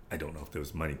 I don't know if there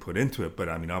was money put into it, but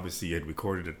obviously you had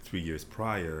recorded it 3 years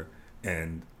prior,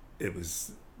 and it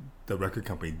was, the record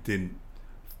company didn't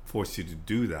force you to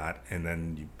do that, and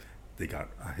then they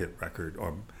got a hit record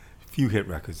or few hit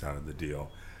records out of the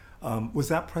deal. Was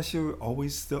that pressure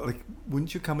always still, like,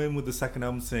 wouldn't you come in with the second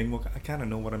album saying, well, I kind of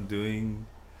know what I'm doing,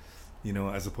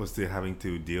 as opposed to having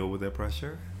to deal with that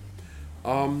pressure?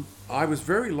 I was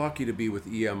very lucky to be with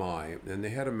EMI, and they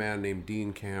had a man named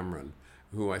Dean Cameron,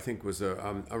 who I think was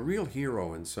a real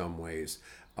hero in some ways,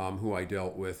 who I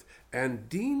dealt with. And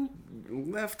Dean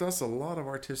left us a lot of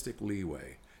artistic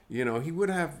leeway. He would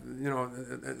have,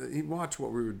 he'd watch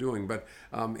what we were doing, but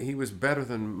he was better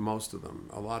than most of them,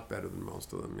 a lot better than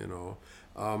most of them,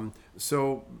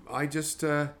 So I just,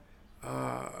 we'd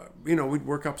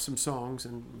work up some songs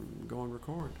and go and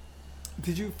record.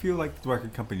 Did you feel like the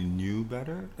record company knew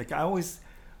better? Like I always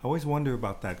wonder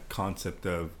about that concept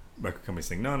of record company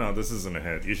saying, no, this isn't a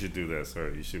hit, you should do this,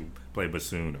 or you should play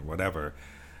bassoon or whatever,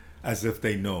 as if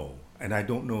they know. And I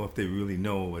don't know if they really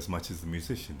know as much as the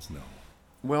musicians know.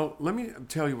 Well, let me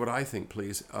tell you what I think,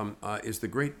 please, is the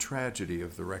great tragedy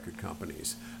of the record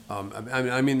companies.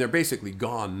 They're basically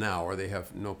gone now, or they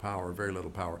have no power, very little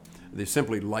power. They're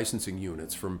simply licensing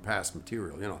units from past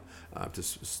material,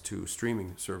 to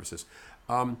streaming services.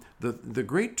 The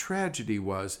great tragedy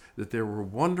was that there were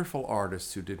wonderful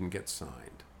artists who didn't get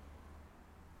signed.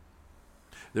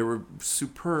 There were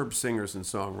superb singers and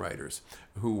songwriters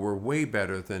who were way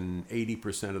better than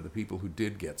 80% of the people who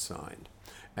did get signed.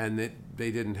 And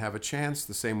they didn't have a chance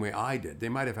the same way I did. They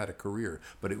might have had a career,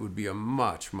 but it would be a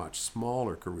much, much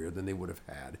smaller career than they would have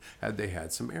had they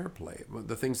had some airplay,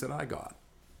 the things that I got.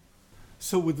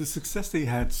 So with the success they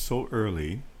had so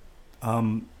early,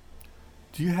 do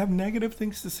you have negative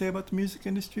things to say about the music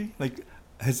industry? Like,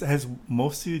 has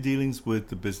most of your dealings with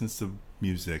the business of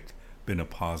music been a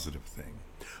positive thing?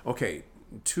 Okay,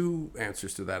 2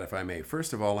 answers to that, if I may.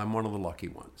 First of all, I'm one of the lucky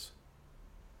ones.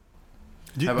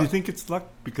 Do you think it's luck?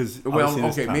 Because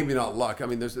maybe not luck.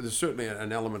 There's certainly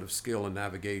an element of skill and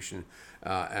navigation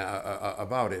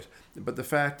about it. But the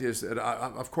fact is that,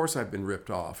 of course, I've been ripped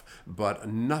off, but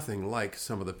nothing like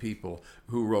some of the people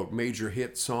who wrote major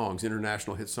hit songs,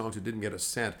 international hit songs, who didn't get a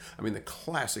cent. The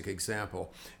classic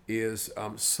example is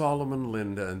Solomon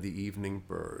Linda and the Evening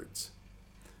Birds.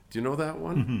 Do you know that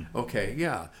one? Mm-hmm. Okay,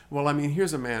 yeah. Well,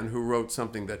 here's a man who wrote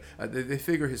something that they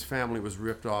figure his family was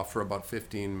ripped off for about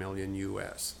 $15 million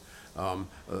US.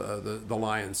 The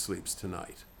Lion Sleeps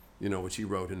Tonight, which he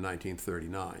wrote in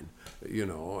 1939,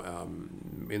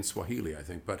 in Swahili, I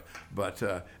think.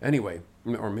 But anyway,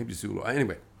 or maybe Zulu.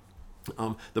 Anyway,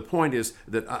 the point is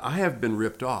that I have been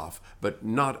ripped off, but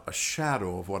not a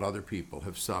shadow of what other people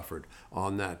have suffered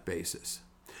on that basis.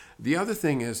 The other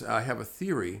thing is, I have a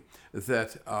theory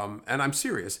that, and I'm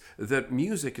serious, that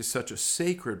music is such a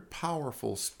sacred,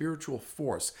 powerful, spiritual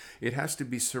force. It has to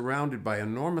be surrounded by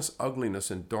enormous ugliness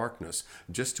and darkness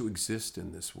just to exist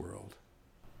in this world.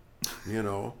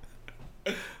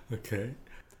 Okay.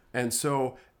 And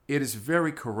so it is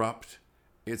very corrupt.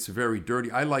 It's very dirty.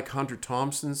 I like Hunter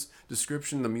Thompson's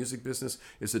description. The music business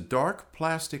is a dark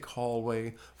plastic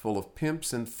hallway full of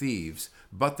pimps and thieves,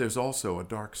 but there's also a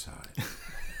dark side.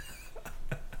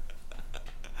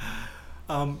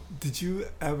 Did you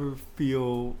ever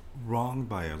feel wronged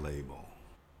by a label?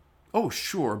 Oh,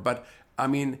 sure. But, I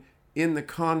mean, in the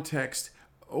context,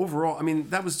 overall, I mean,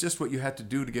 that was just what you had to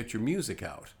do to get your music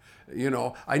out.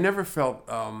 I never felt,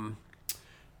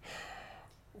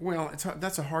 well,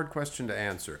 that's a hard question to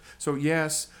answer. So,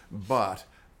 yes, but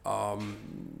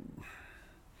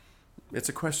it's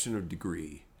a question of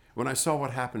degree. When I saw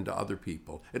what happened to other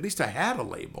people, at least I had a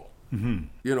label. Mm-hmm.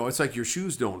 It's like your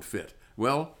shoes don't fit.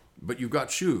 Well, but you've got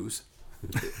shoes,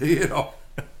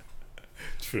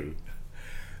 True.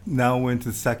 Now we're into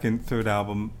the second, third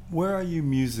album. Where are you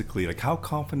musically? Like, how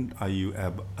confident are you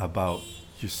about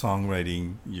your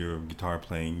songwriting, your guitar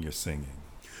playing, your singing?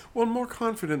 Well, more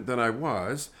confident than I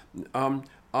was.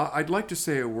 I'd like to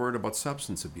say a word about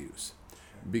substance abuse,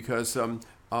 because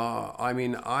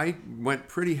I went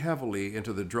pretty heavily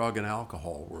into the drug and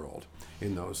alcohol world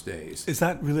in those days. Is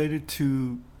that related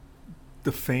to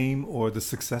the fame or the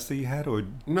success that you had, or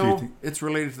no? It's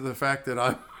related to the fact that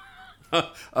I'm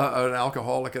an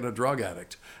alcoholic and a drug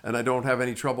addict, and I don't have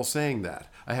any trouble saying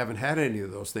that. I haven't had any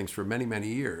of those things for many, many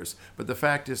years, but the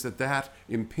fact is that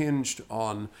impinged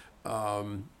on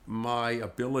my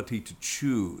ability to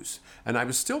choose. And I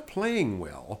was still playing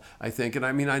well, I think, and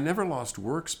I mean, I never lost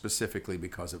work specifically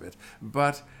because of it,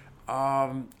 but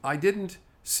I didn't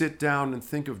sit down and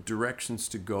think of directions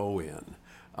to go in.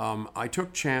 I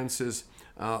took chances,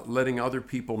 letting other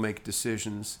people make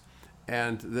decisions,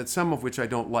 and that some of which I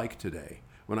don't like today.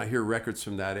 When I hear records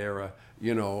from that era,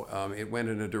 it went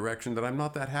in a direction that I'm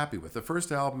not that happy with. The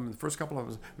first album, the first couple of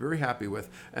them, I was very happy with,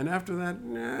 and after that,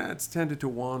 it's tended to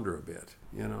wander a bit,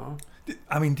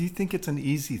 I mean, do you think it's an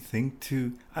easy thing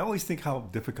to... I always think how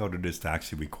difficult it is to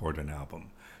actually record an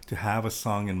album, to have a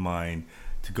song in mind,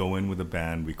 to go in with a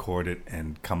band, record it,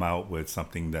 and come out with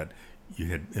something that you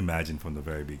had imagined from the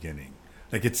very beginning.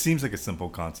 Like, it seems like a simple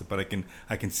concept, but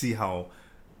I can see how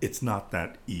it's not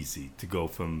that easy to go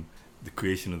from the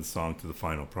creation of the song to the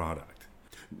final product.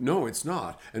 No, it's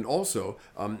not. And also,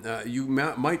 you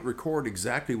might record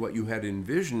exactly what you had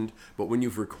envisioned, but when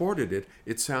you've recorded it,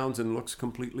 it sounds and looks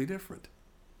completely different.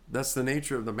 That's the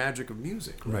nature of the magic of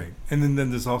music. Right. And then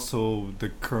there's also the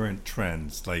current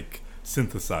trends, like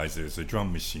synthesizers or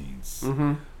drum machines.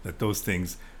 Mm-hmm. That those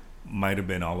things might have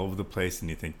been all over the place, and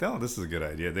you think, oh, this is a good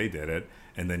idea, they did it.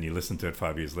 And then you listen to it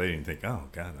 5 years later and think, oh,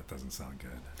 God, that doesn't sound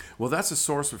good. Well, that's a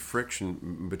source of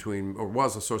friction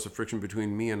was a source of friction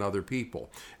between me and other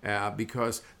people.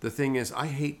 Because the thing is, I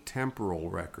hate temporal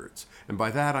records. And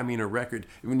by that, I mean a record,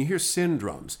 when you hear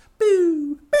syndromes,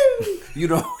 boo, boo,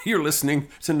 you're listening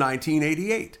to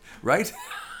 1988, right?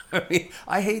 I mean,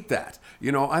 I hate that.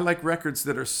 I like records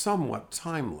that are somewhat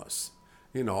timeless.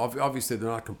 Obviously, they're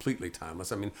not completely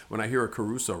timeless. I mean, when I hear a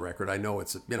Caruso record, I know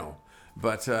it's,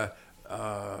 but...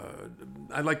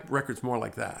 I like records more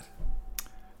like that.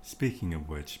 Speaking of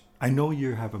which, I know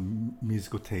you have a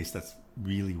musical taste that's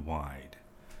really wide.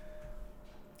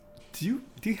 Do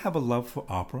you have a love for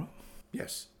opera?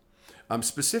 Yes.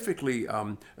 Specifically,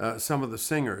 some of the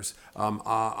singers.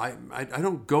 I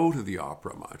don't go to the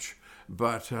opera much,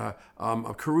 but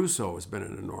Caruso has been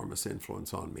an enormous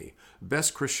influence on me.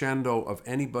 Best crescendo of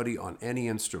anybody on any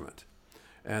instrument.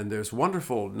 And there's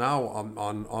wonderful, now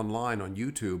online on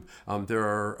YouTube, there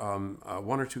are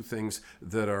one or two things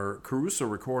that are Caruso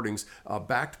recordings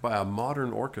backed by a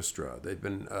modern orchestra. They've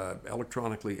been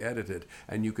electronically edited,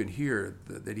 and you can hear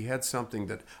that he had something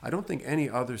that I don't think any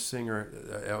other singer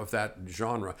of that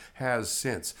genre has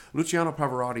since. Luciano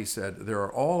Pavarotti said, there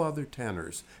are all other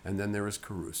tenors, and then there is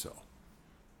Caruso.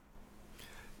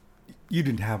 You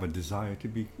didn't have a desire to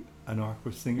be an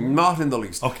opera singer? Not in the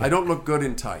least. Okay. I don't look good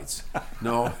in tights.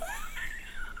 No.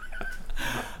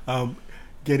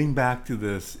 Getting back to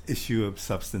this issue of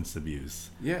substance abuse.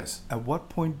 Yes. At what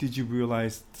point did you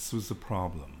realize this was a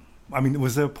problem? I mean,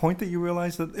 was there a point that you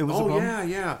realized that it was a problem? Oh,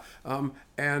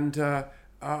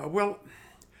 yeah. Well,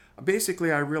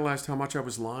 basically I realized how much I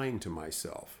was lying to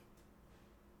myself.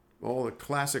 All the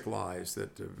classic lies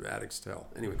that addicts tell.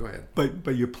 Anyway, go ahead.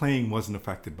 But your playing wasn't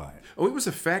affected by it. Oh, it was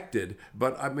affected,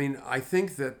 but I mean, I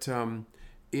think that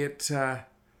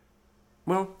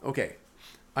well, okay.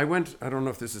 I don't know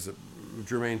if this is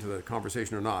germane to the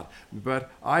conversation or not,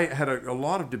 but I had a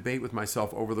lot of debate with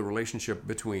myself over the relationship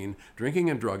between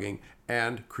drinking and drugging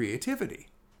and creativity.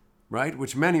 Right,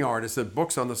 which many artists have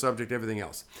books on the subject, everything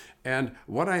else. And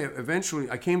what I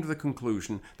came to the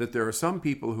conclusion that there are some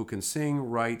people who can sing,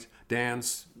 write,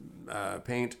 dance,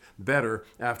 paint better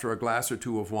after a glass or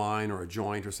two of wine or a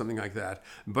joint or something like that.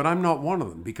 But I'm not one of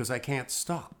them because I can't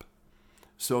stop.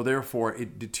 So therefore,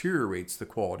 it deteriorates the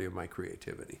quality of my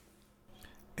creativity.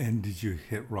 And did you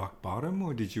hit rock bottom,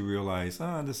 or did you realize,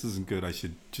 this isn't good, I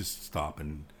should just stop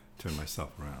and turn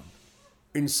myself around?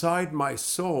 Inside my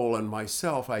soul and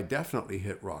myself, I definitely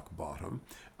hit rock bottom.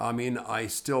 I mean, I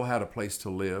still had a place to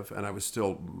live, and I was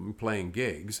still playing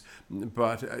gigs.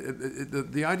 But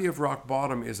the idea of rock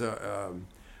bottom is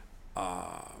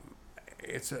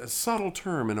it's a subtle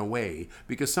term in a way,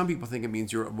 because some people think it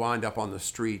means you wind up on the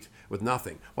street with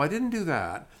nothing. Well, I didn't do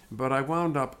that, but I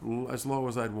wound up as low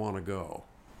as I'd want to go,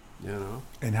 you know.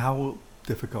 And how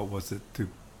difficult was it to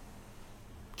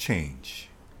change?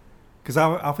 Because I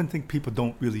often think people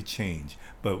don't really change,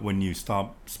 but when you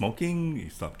stop smoking,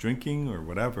 you stop drinking or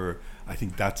whatever, I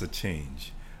think that's a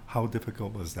change. How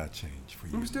difficult was that change for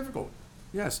you? It was difficult,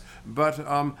 yes. But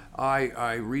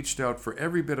I reached out for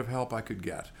every bit of help I could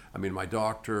get. I mean, my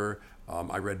doctor,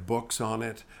 I read books on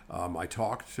it, I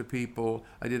talked to people,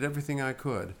 I did everything I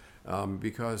could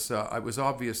because it was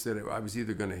obvious that I was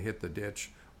either going to hit the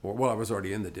ditch, or, well, I was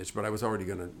already in the ditch, but it was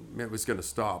going to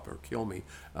stop or kill me,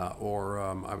 or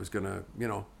I was going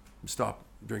to, stop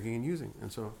drinking and using.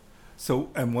 And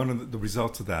and one of the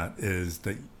results of that is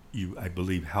that you, I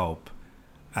believe, help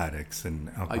addicts and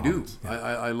alcoholics. I do.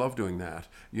 Yeah. I love doing that,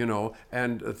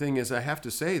 And the thing is, I have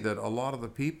to say that a lot of the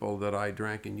people that I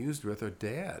drank and used with are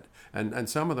dead. And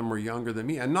some of them were younger than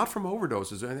me. And not from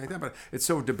overdoses or anything like that, but it's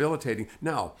so debilitating.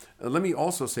 Now, let me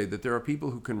also say that there are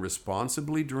people who can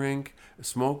responsibly drink,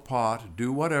 smoke pot,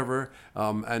 do whatever,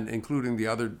 and including the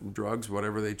other drugs,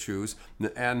 whatever they choose,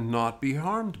 and not be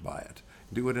harmed by it.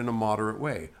 Do it in a moderate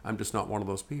way. I'm just not one of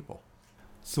those people.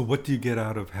 So what do you get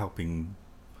out of helping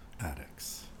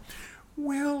addicts?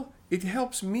 Well, it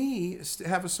helps me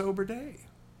have a sober day,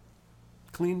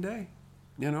 clean day.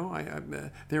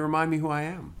 They remind me who I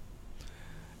am.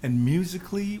 And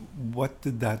musically, what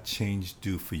did that change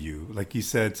do for you? Like you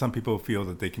said, some people feel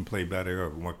that they can play better or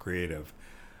more creative.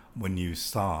 When you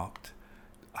stopped,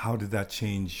 how did that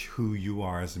change who you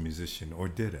are as a musician, or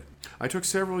did it? I took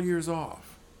several years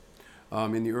off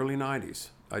in the early 90s.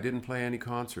 I didn't play any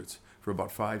concerts for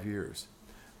about 5 years.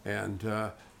 And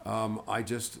I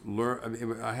just learned. I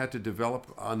mean, I had to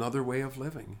develop another way of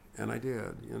living, and I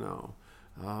did.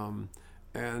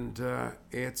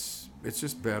 It's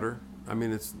just better. I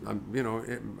mean,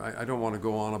 I don't want to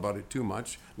go on about it too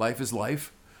much. Life is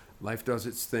life. Life does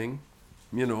its thing,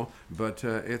 But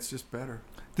it's just better.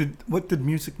 What did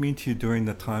music mean to you during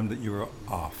the time that you were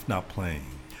off, not playing?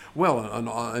 Well,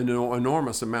 an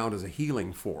enormous amount as a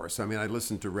healing force. I mean, I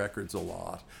listened to records a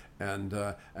lot, and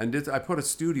I put a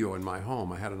studio in my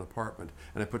home. I had an apartment,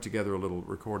 and I put together a little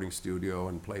recording studio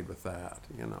and played with that.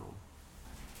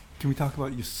 Can we talk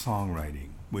about your songwriting,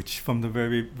 which from the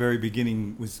very, very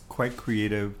beginning was quite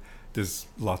creative? There's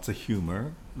lots of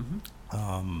humor.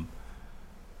 Mm-hmm.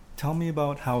 Tell me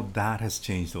about how that has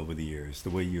changed over the years, the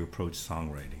way you approach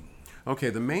songwriting. Okay,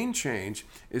 the main change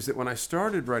is that when I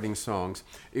started writing songs,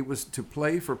 it was to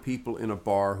play for people in a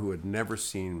bar who had never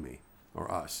seen me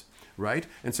or us, right?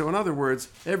 And so, in other words,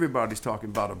 everybody's talking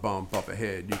about a bump up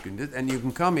ahead. You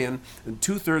can come in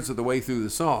 2/3 of the way through the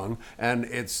song, and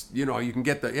it's you can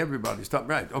get everybody's talking,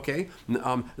 right? Okay,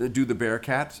 Do the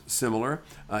Bearcat, similar.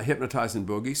 Hypnotize and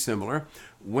Boogie, similar.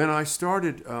 When I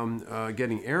started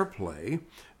getting airplay,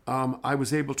 I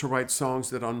was able to write songs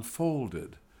that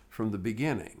unfolded from the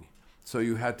beginning. So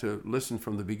you had to listen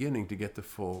from the beginning to get the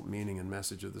full meaning and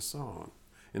message of the song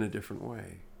in a different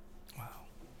way. Wow.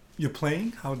 Your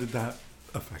playing, how was that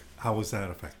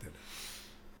affected?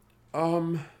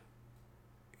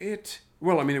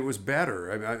 It was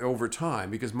better over time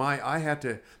because I had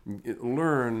to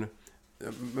learn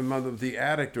the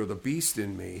addict or the beast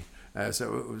in me. There's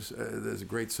a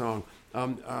great song.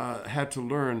 Had to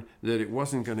learn that it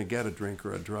wasn't going to get a drink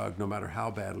or a drug, no matter how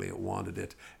badly it wanted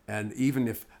it. And even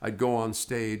if I'd go on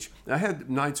stage, I had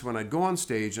nights when I'd go on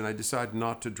stage and I'd decide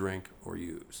not to drink or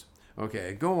use. Okay,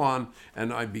 I'd go on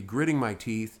and I'd be gritting my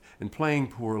teeth and playing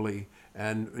poorly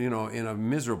and in a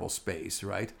miserable space,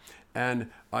 right? And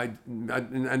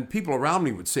and people around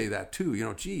me would say that too,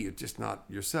 gee, you're just not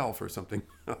yourself or something.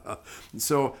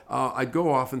 So I'd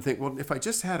go off and think, well, if I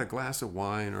just had a glass of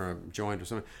wine or a joint or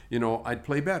something, I'd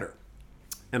play better.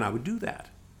 And I would do that.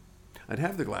 I'd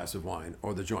have the glass of wine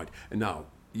or the joint. And now,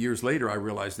 years later, I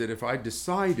realized that if I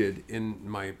decided in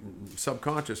my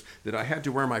subconscious that I had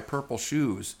to wear my purple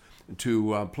shoes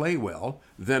to play well,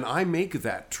 then I make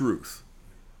that truth.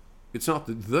 It's not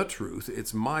the truth.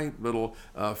 It's my little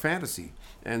fantasy.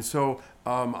 And so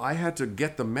I had to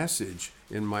get the message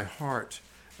in my heart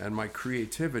and my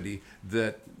creativity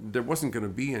that there wasn't going to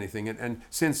be anything. And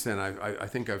since then, I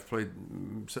think I've played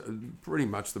pretty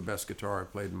much the best guitar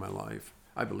I've played in my life.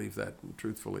 I believe that,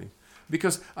 truthfully.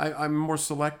 Because I'm more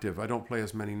selective. I don't play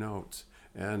as many notes.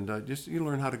 And just you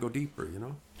learn how to go deeper, you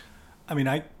know? I mean,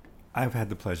 I've had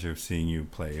the pleasure of seeing you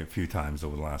play a few times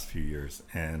over the last few years,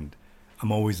 and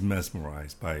I'm always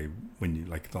mesmerized by when you,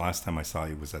 like the last time I saw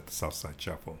you was at the Southside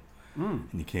Shuffle. And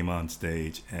you came on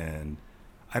stage, and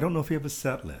I don't know if you have a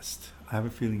set list. I have a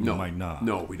feeling you might not.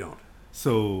 No, we don't.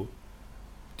 So,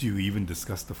 do you even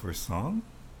discuss the first song?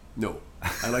 No,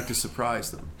 I like to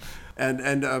surprise them. And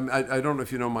I don't know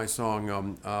if you know my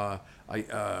song,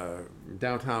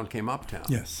 Downtown Came Uptown.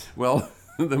 Yes. Well,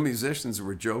 the musicians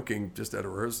were joking just at a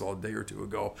rehearsal a day or two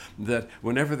ago that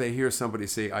whenever they hear somebody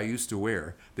say, I used to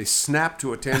wear, they snap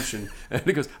to attention and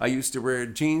it goes, I used to wear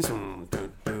jeans,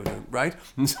 right?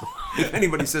 And so if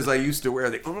anybody says I used to wear,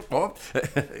 they,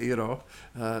 you know.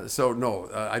 So no,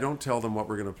 I don't tell them what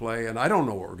we're going to play, and I don't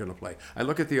know what we're going to play. I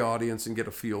look at the audience and get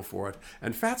a feel for it.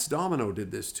 And Fats Domino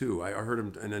did this too. I heard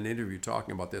him in an interview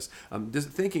talking about this. Just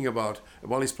thinking about,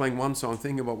 while he's playing one song,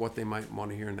 thinking about what they might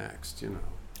want to hear next, you know.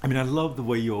 I mean, I love the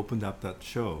way you opened up that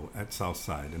show at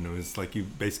Southside, and it was like you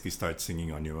basically start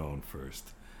singing on your own first.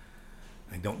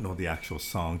 I don't know the actual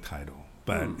song title,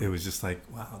 but it was just like,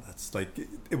 wow, that's like,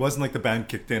 it wasn't like the band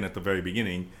kicked in at the very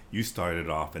beginning. You started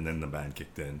off, and then the band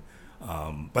kicked in.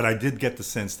 But I did get the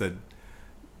sense that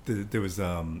there was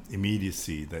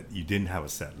immediacy, that you didn't have a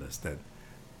set list, that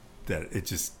it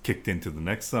just kicked into the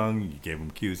next song, you gave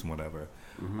them cues and whatever.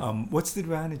 What's the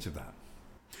advantage of that?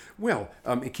 Well,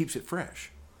 it keeps it fresh.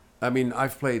 I mean,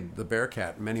 I've played the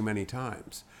Bearcat many, many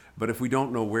times. But if we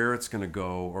don't know where it's going to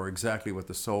go or exactly what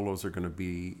the solos are going to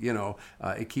be, you know,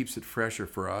 it keeps it fresher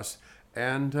for us.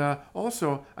 And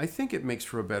also, I think it makes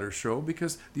for a better show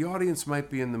because the audience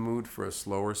might be in the mood for a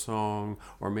slower song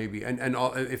or maybe, and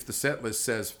if the set list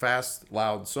says fast,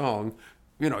 loud song,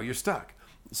 you know, you're stuck.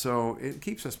 So it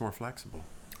keeps us more flexible.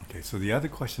 Okay, so the other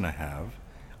question I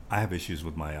have issues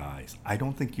with my eyes. I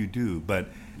don't think you do, but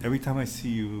every time I see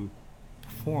you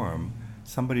perform,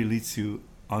 somebody leads you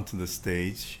onto the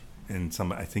stage, and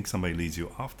I think somebody leads you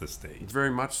off the stage.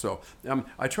 Very much so.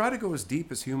 I try to go as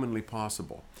deep as humanly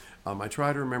possible. I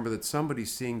try to remember that somebody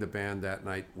seeing the band that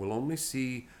night will only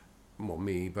see, well,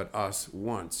 me, but us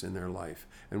once in their life.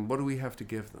 And what do we have to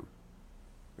give them?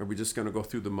 Are we just going to go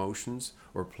through the motions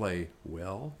or play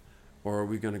well? Or are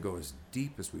we going to go as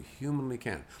deep as we humanly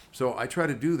can? So I try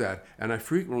to do that, and I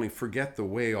frequently forget the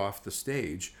way off the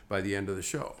stage by the end of the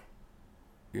show.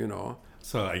 You know?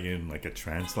 So are you in like a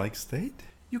trance-like state?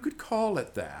 You could call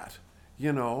it that,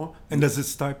 you know. And does it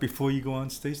start before you go on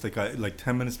stage? Like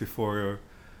 10 minutes before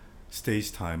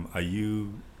stage time, are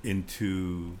you in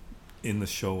the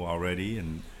show already?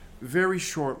 And very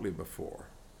shortly before.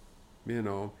 You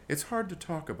know, it's hard to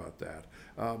talk about that.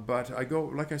 But I go,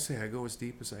 like I say, I go as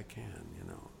deep as I can, you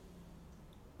know.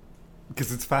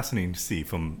 Because it's fascinating to see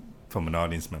from an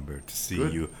audience member, to see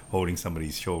you holding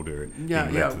somebody's shoulder.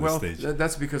 Yeah. Well, the stage.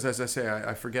 That's because, as I say,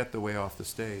 I forget the way off the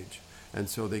stage. And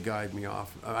so they guide me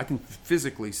off. I can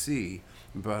physically see,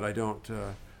 but I don't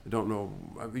know.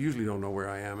 I usually don't know where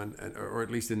I am, or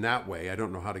at least in that way, I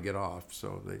don't know how to get off.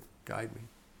 So they guide me.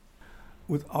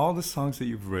 With all the songs that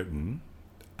you've written,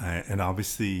 and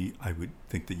obviously I would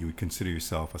think that you would consider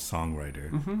yourself a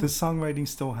songwriter. Mm-hmm. Does songwriting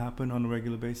still happen on a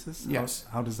regular basis? Yes.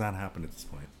 How does that happen at this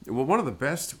point? Well, one of the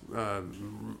best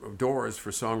doors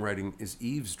for songwriting is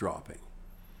eavesdropping.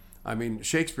 I mean,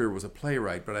 Shakespeare was a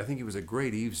playwright, but I think he was a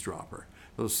great eavesdropper.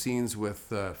 Those scenes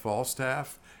with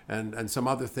Falstaff and some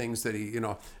other things that he, you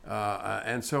know,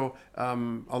 and so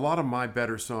a lot of my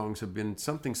better songs have been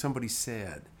something somebody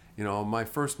said. You know, my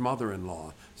first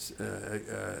mother-in-law,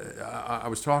 I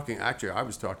was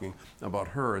talking about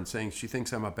her and saying she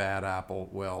thinks I'm a bad apple.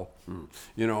 Well,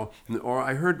 you know, or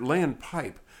I heard Land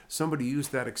Pipe. Somebody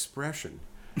used that expression.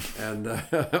 And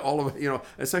all of it, you know,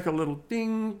 it's like a little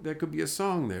ding. There could be a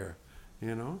song there,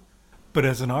 you know. But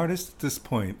as an artist at this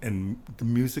point, and the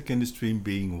music industry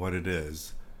being what it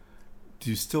is, do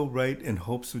you still write in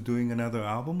hopes of doing another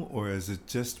album, or is it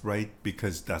just write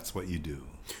because that's what you do?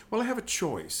 Well, I have a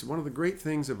choice. One of the great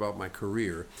things about my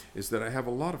career is that I have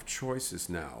a lot of choices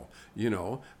now, you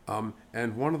know,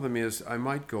 and one of them is I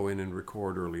might go in and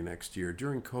record early next year.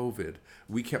 During COVID,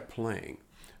 we kept playing.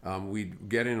 We'd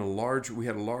get in we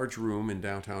had a large room in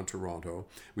downtown Toronto.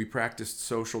 We practiced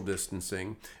social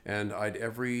distancing, and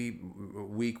every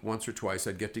week, once or twice,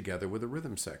 I'd get together with a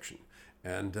rhythm section.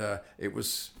 And it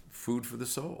was food for the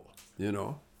soul, you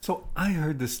know. So I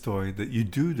heard this story that you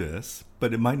do this,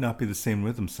 but it might not be the same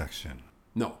rhythm section.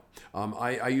 No,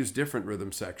 I use different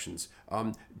rhythm sections.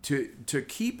 To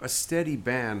keep a steady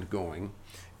band going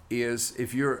is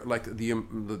if you're like the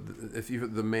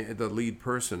lead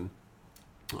person,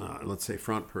 let's say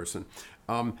front person,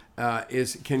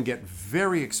 can get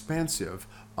very expensive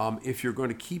if you're going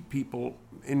to keep people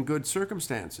in good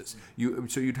circumstances.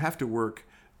 So you'd have to work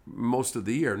most of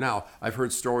the year. Now, I've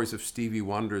heard stories of Stevie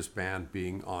Wonder's band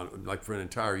being on, like for an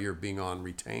entire year, being on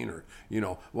retainer.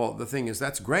 Well, the thing is,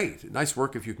 that's great. Nice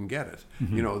work if you can get it.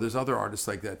 Mm-hmm. There's other artists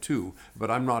like that too, but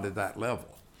I'm not at that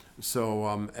level.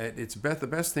 So it's the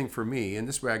best thing for me, and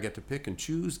this way I get to pick and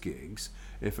choose gigs.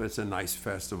 If it's a nice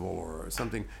festival or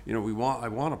something, I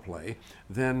want to play,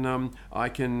 then I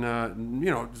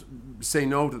can, say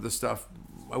no to the stuff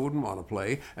I wouldn't want to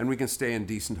play, and we can stay in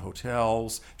decent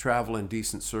hotels, travel in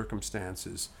decent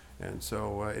circumstances, and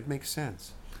so it makes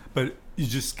sense. But you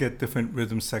just get different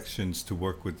rhythm sections to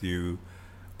work with you,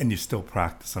 and you still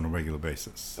practice on a regular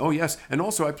basis. Oh yes, and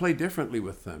also I play differently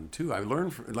with them too. I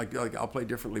learn like I'll play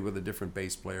differently with a different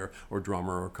bass player or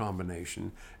drummer or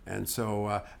combination, and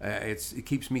so it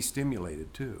keeps me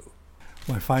stimulated too.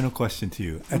 My final question to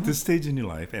you: at this stage in your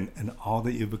life and all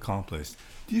that you've accomplished,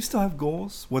 do you still have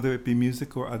goals, whether it be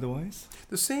music or otherwise?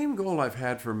 The same goal I've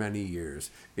had for many years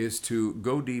is to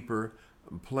go deeper,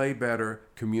 play better,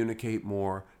 communicate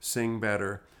more, sing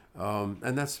better,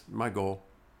 and that's my goal.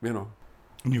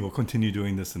 And you will continue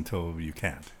doing this until you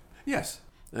can't. Yes.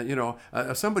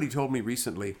 Somebody told me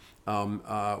recently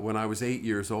when I was 8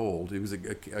 years old, he was a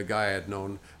guy I had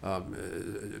known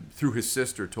through his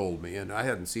sister told me, and I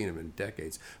hadn't seen him in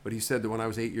decades, but he said that when I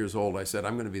was 8 years old, I said,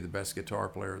 I'm going to be the best guitar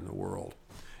player in the world.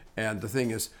 And the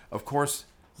thing is, of course,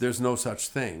 there's no such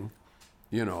thing,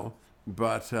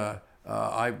 but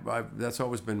that's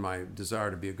always been my desire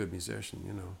to be a good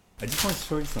musician, I just want to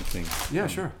show you something. Yeah,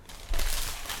 sure.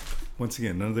 Once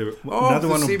again, another the one of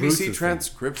CBC Bruce's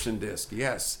transcription disc.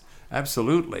 Yes,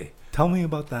 absolutely. Tell me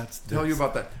about that. Tell you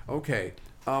about that. Okay.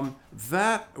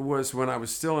 That was when I was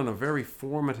still in a very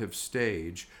formative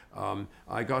stage.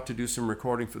 I got to do some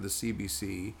recording for the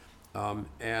CBC,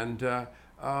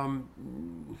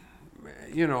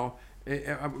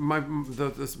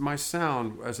 my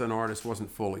sound as an artist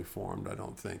wasn't fully formed, I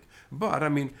don't think. But I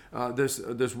mean,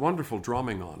 there's wonderful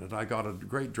drumming on it. I got a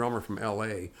great drummer from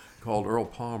L.A. called Earl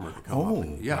Palmer to come up. Wow.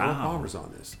 Earl Palmer's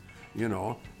on this,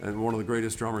 and one of the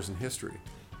greatest drummers in history.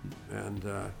 And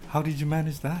how did you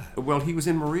manage that? Well, he was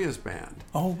in Maria's band.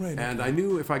 Oh, right. And I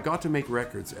knew if I got to make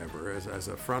records ever as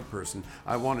a front person,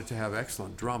 I wanted to have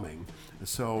excellent drumming.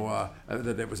 So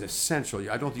that it was essential.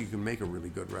 I don't think you can make a really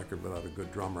good record without a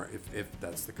good drummer if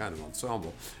that's the kind of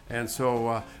ensemble. And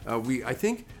so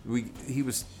he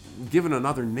was given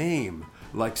another name,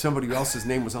 like somebody else's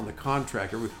name was on the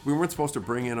contract. We weren't supposed to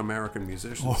bring in American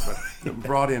musicians, but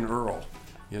brought in Earl,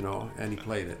 and he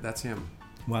played it. That's him.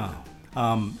 Wow.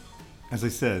 As I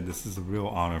said, this is a real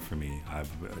honor for me.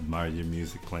 I've admired your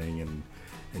music playing and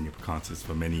your concerts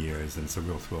for many years, and it's a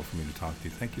real thrill for me to talk to you.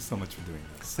 Thank you so much for doing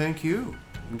this. Thank you.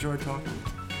 Enjoyed talking.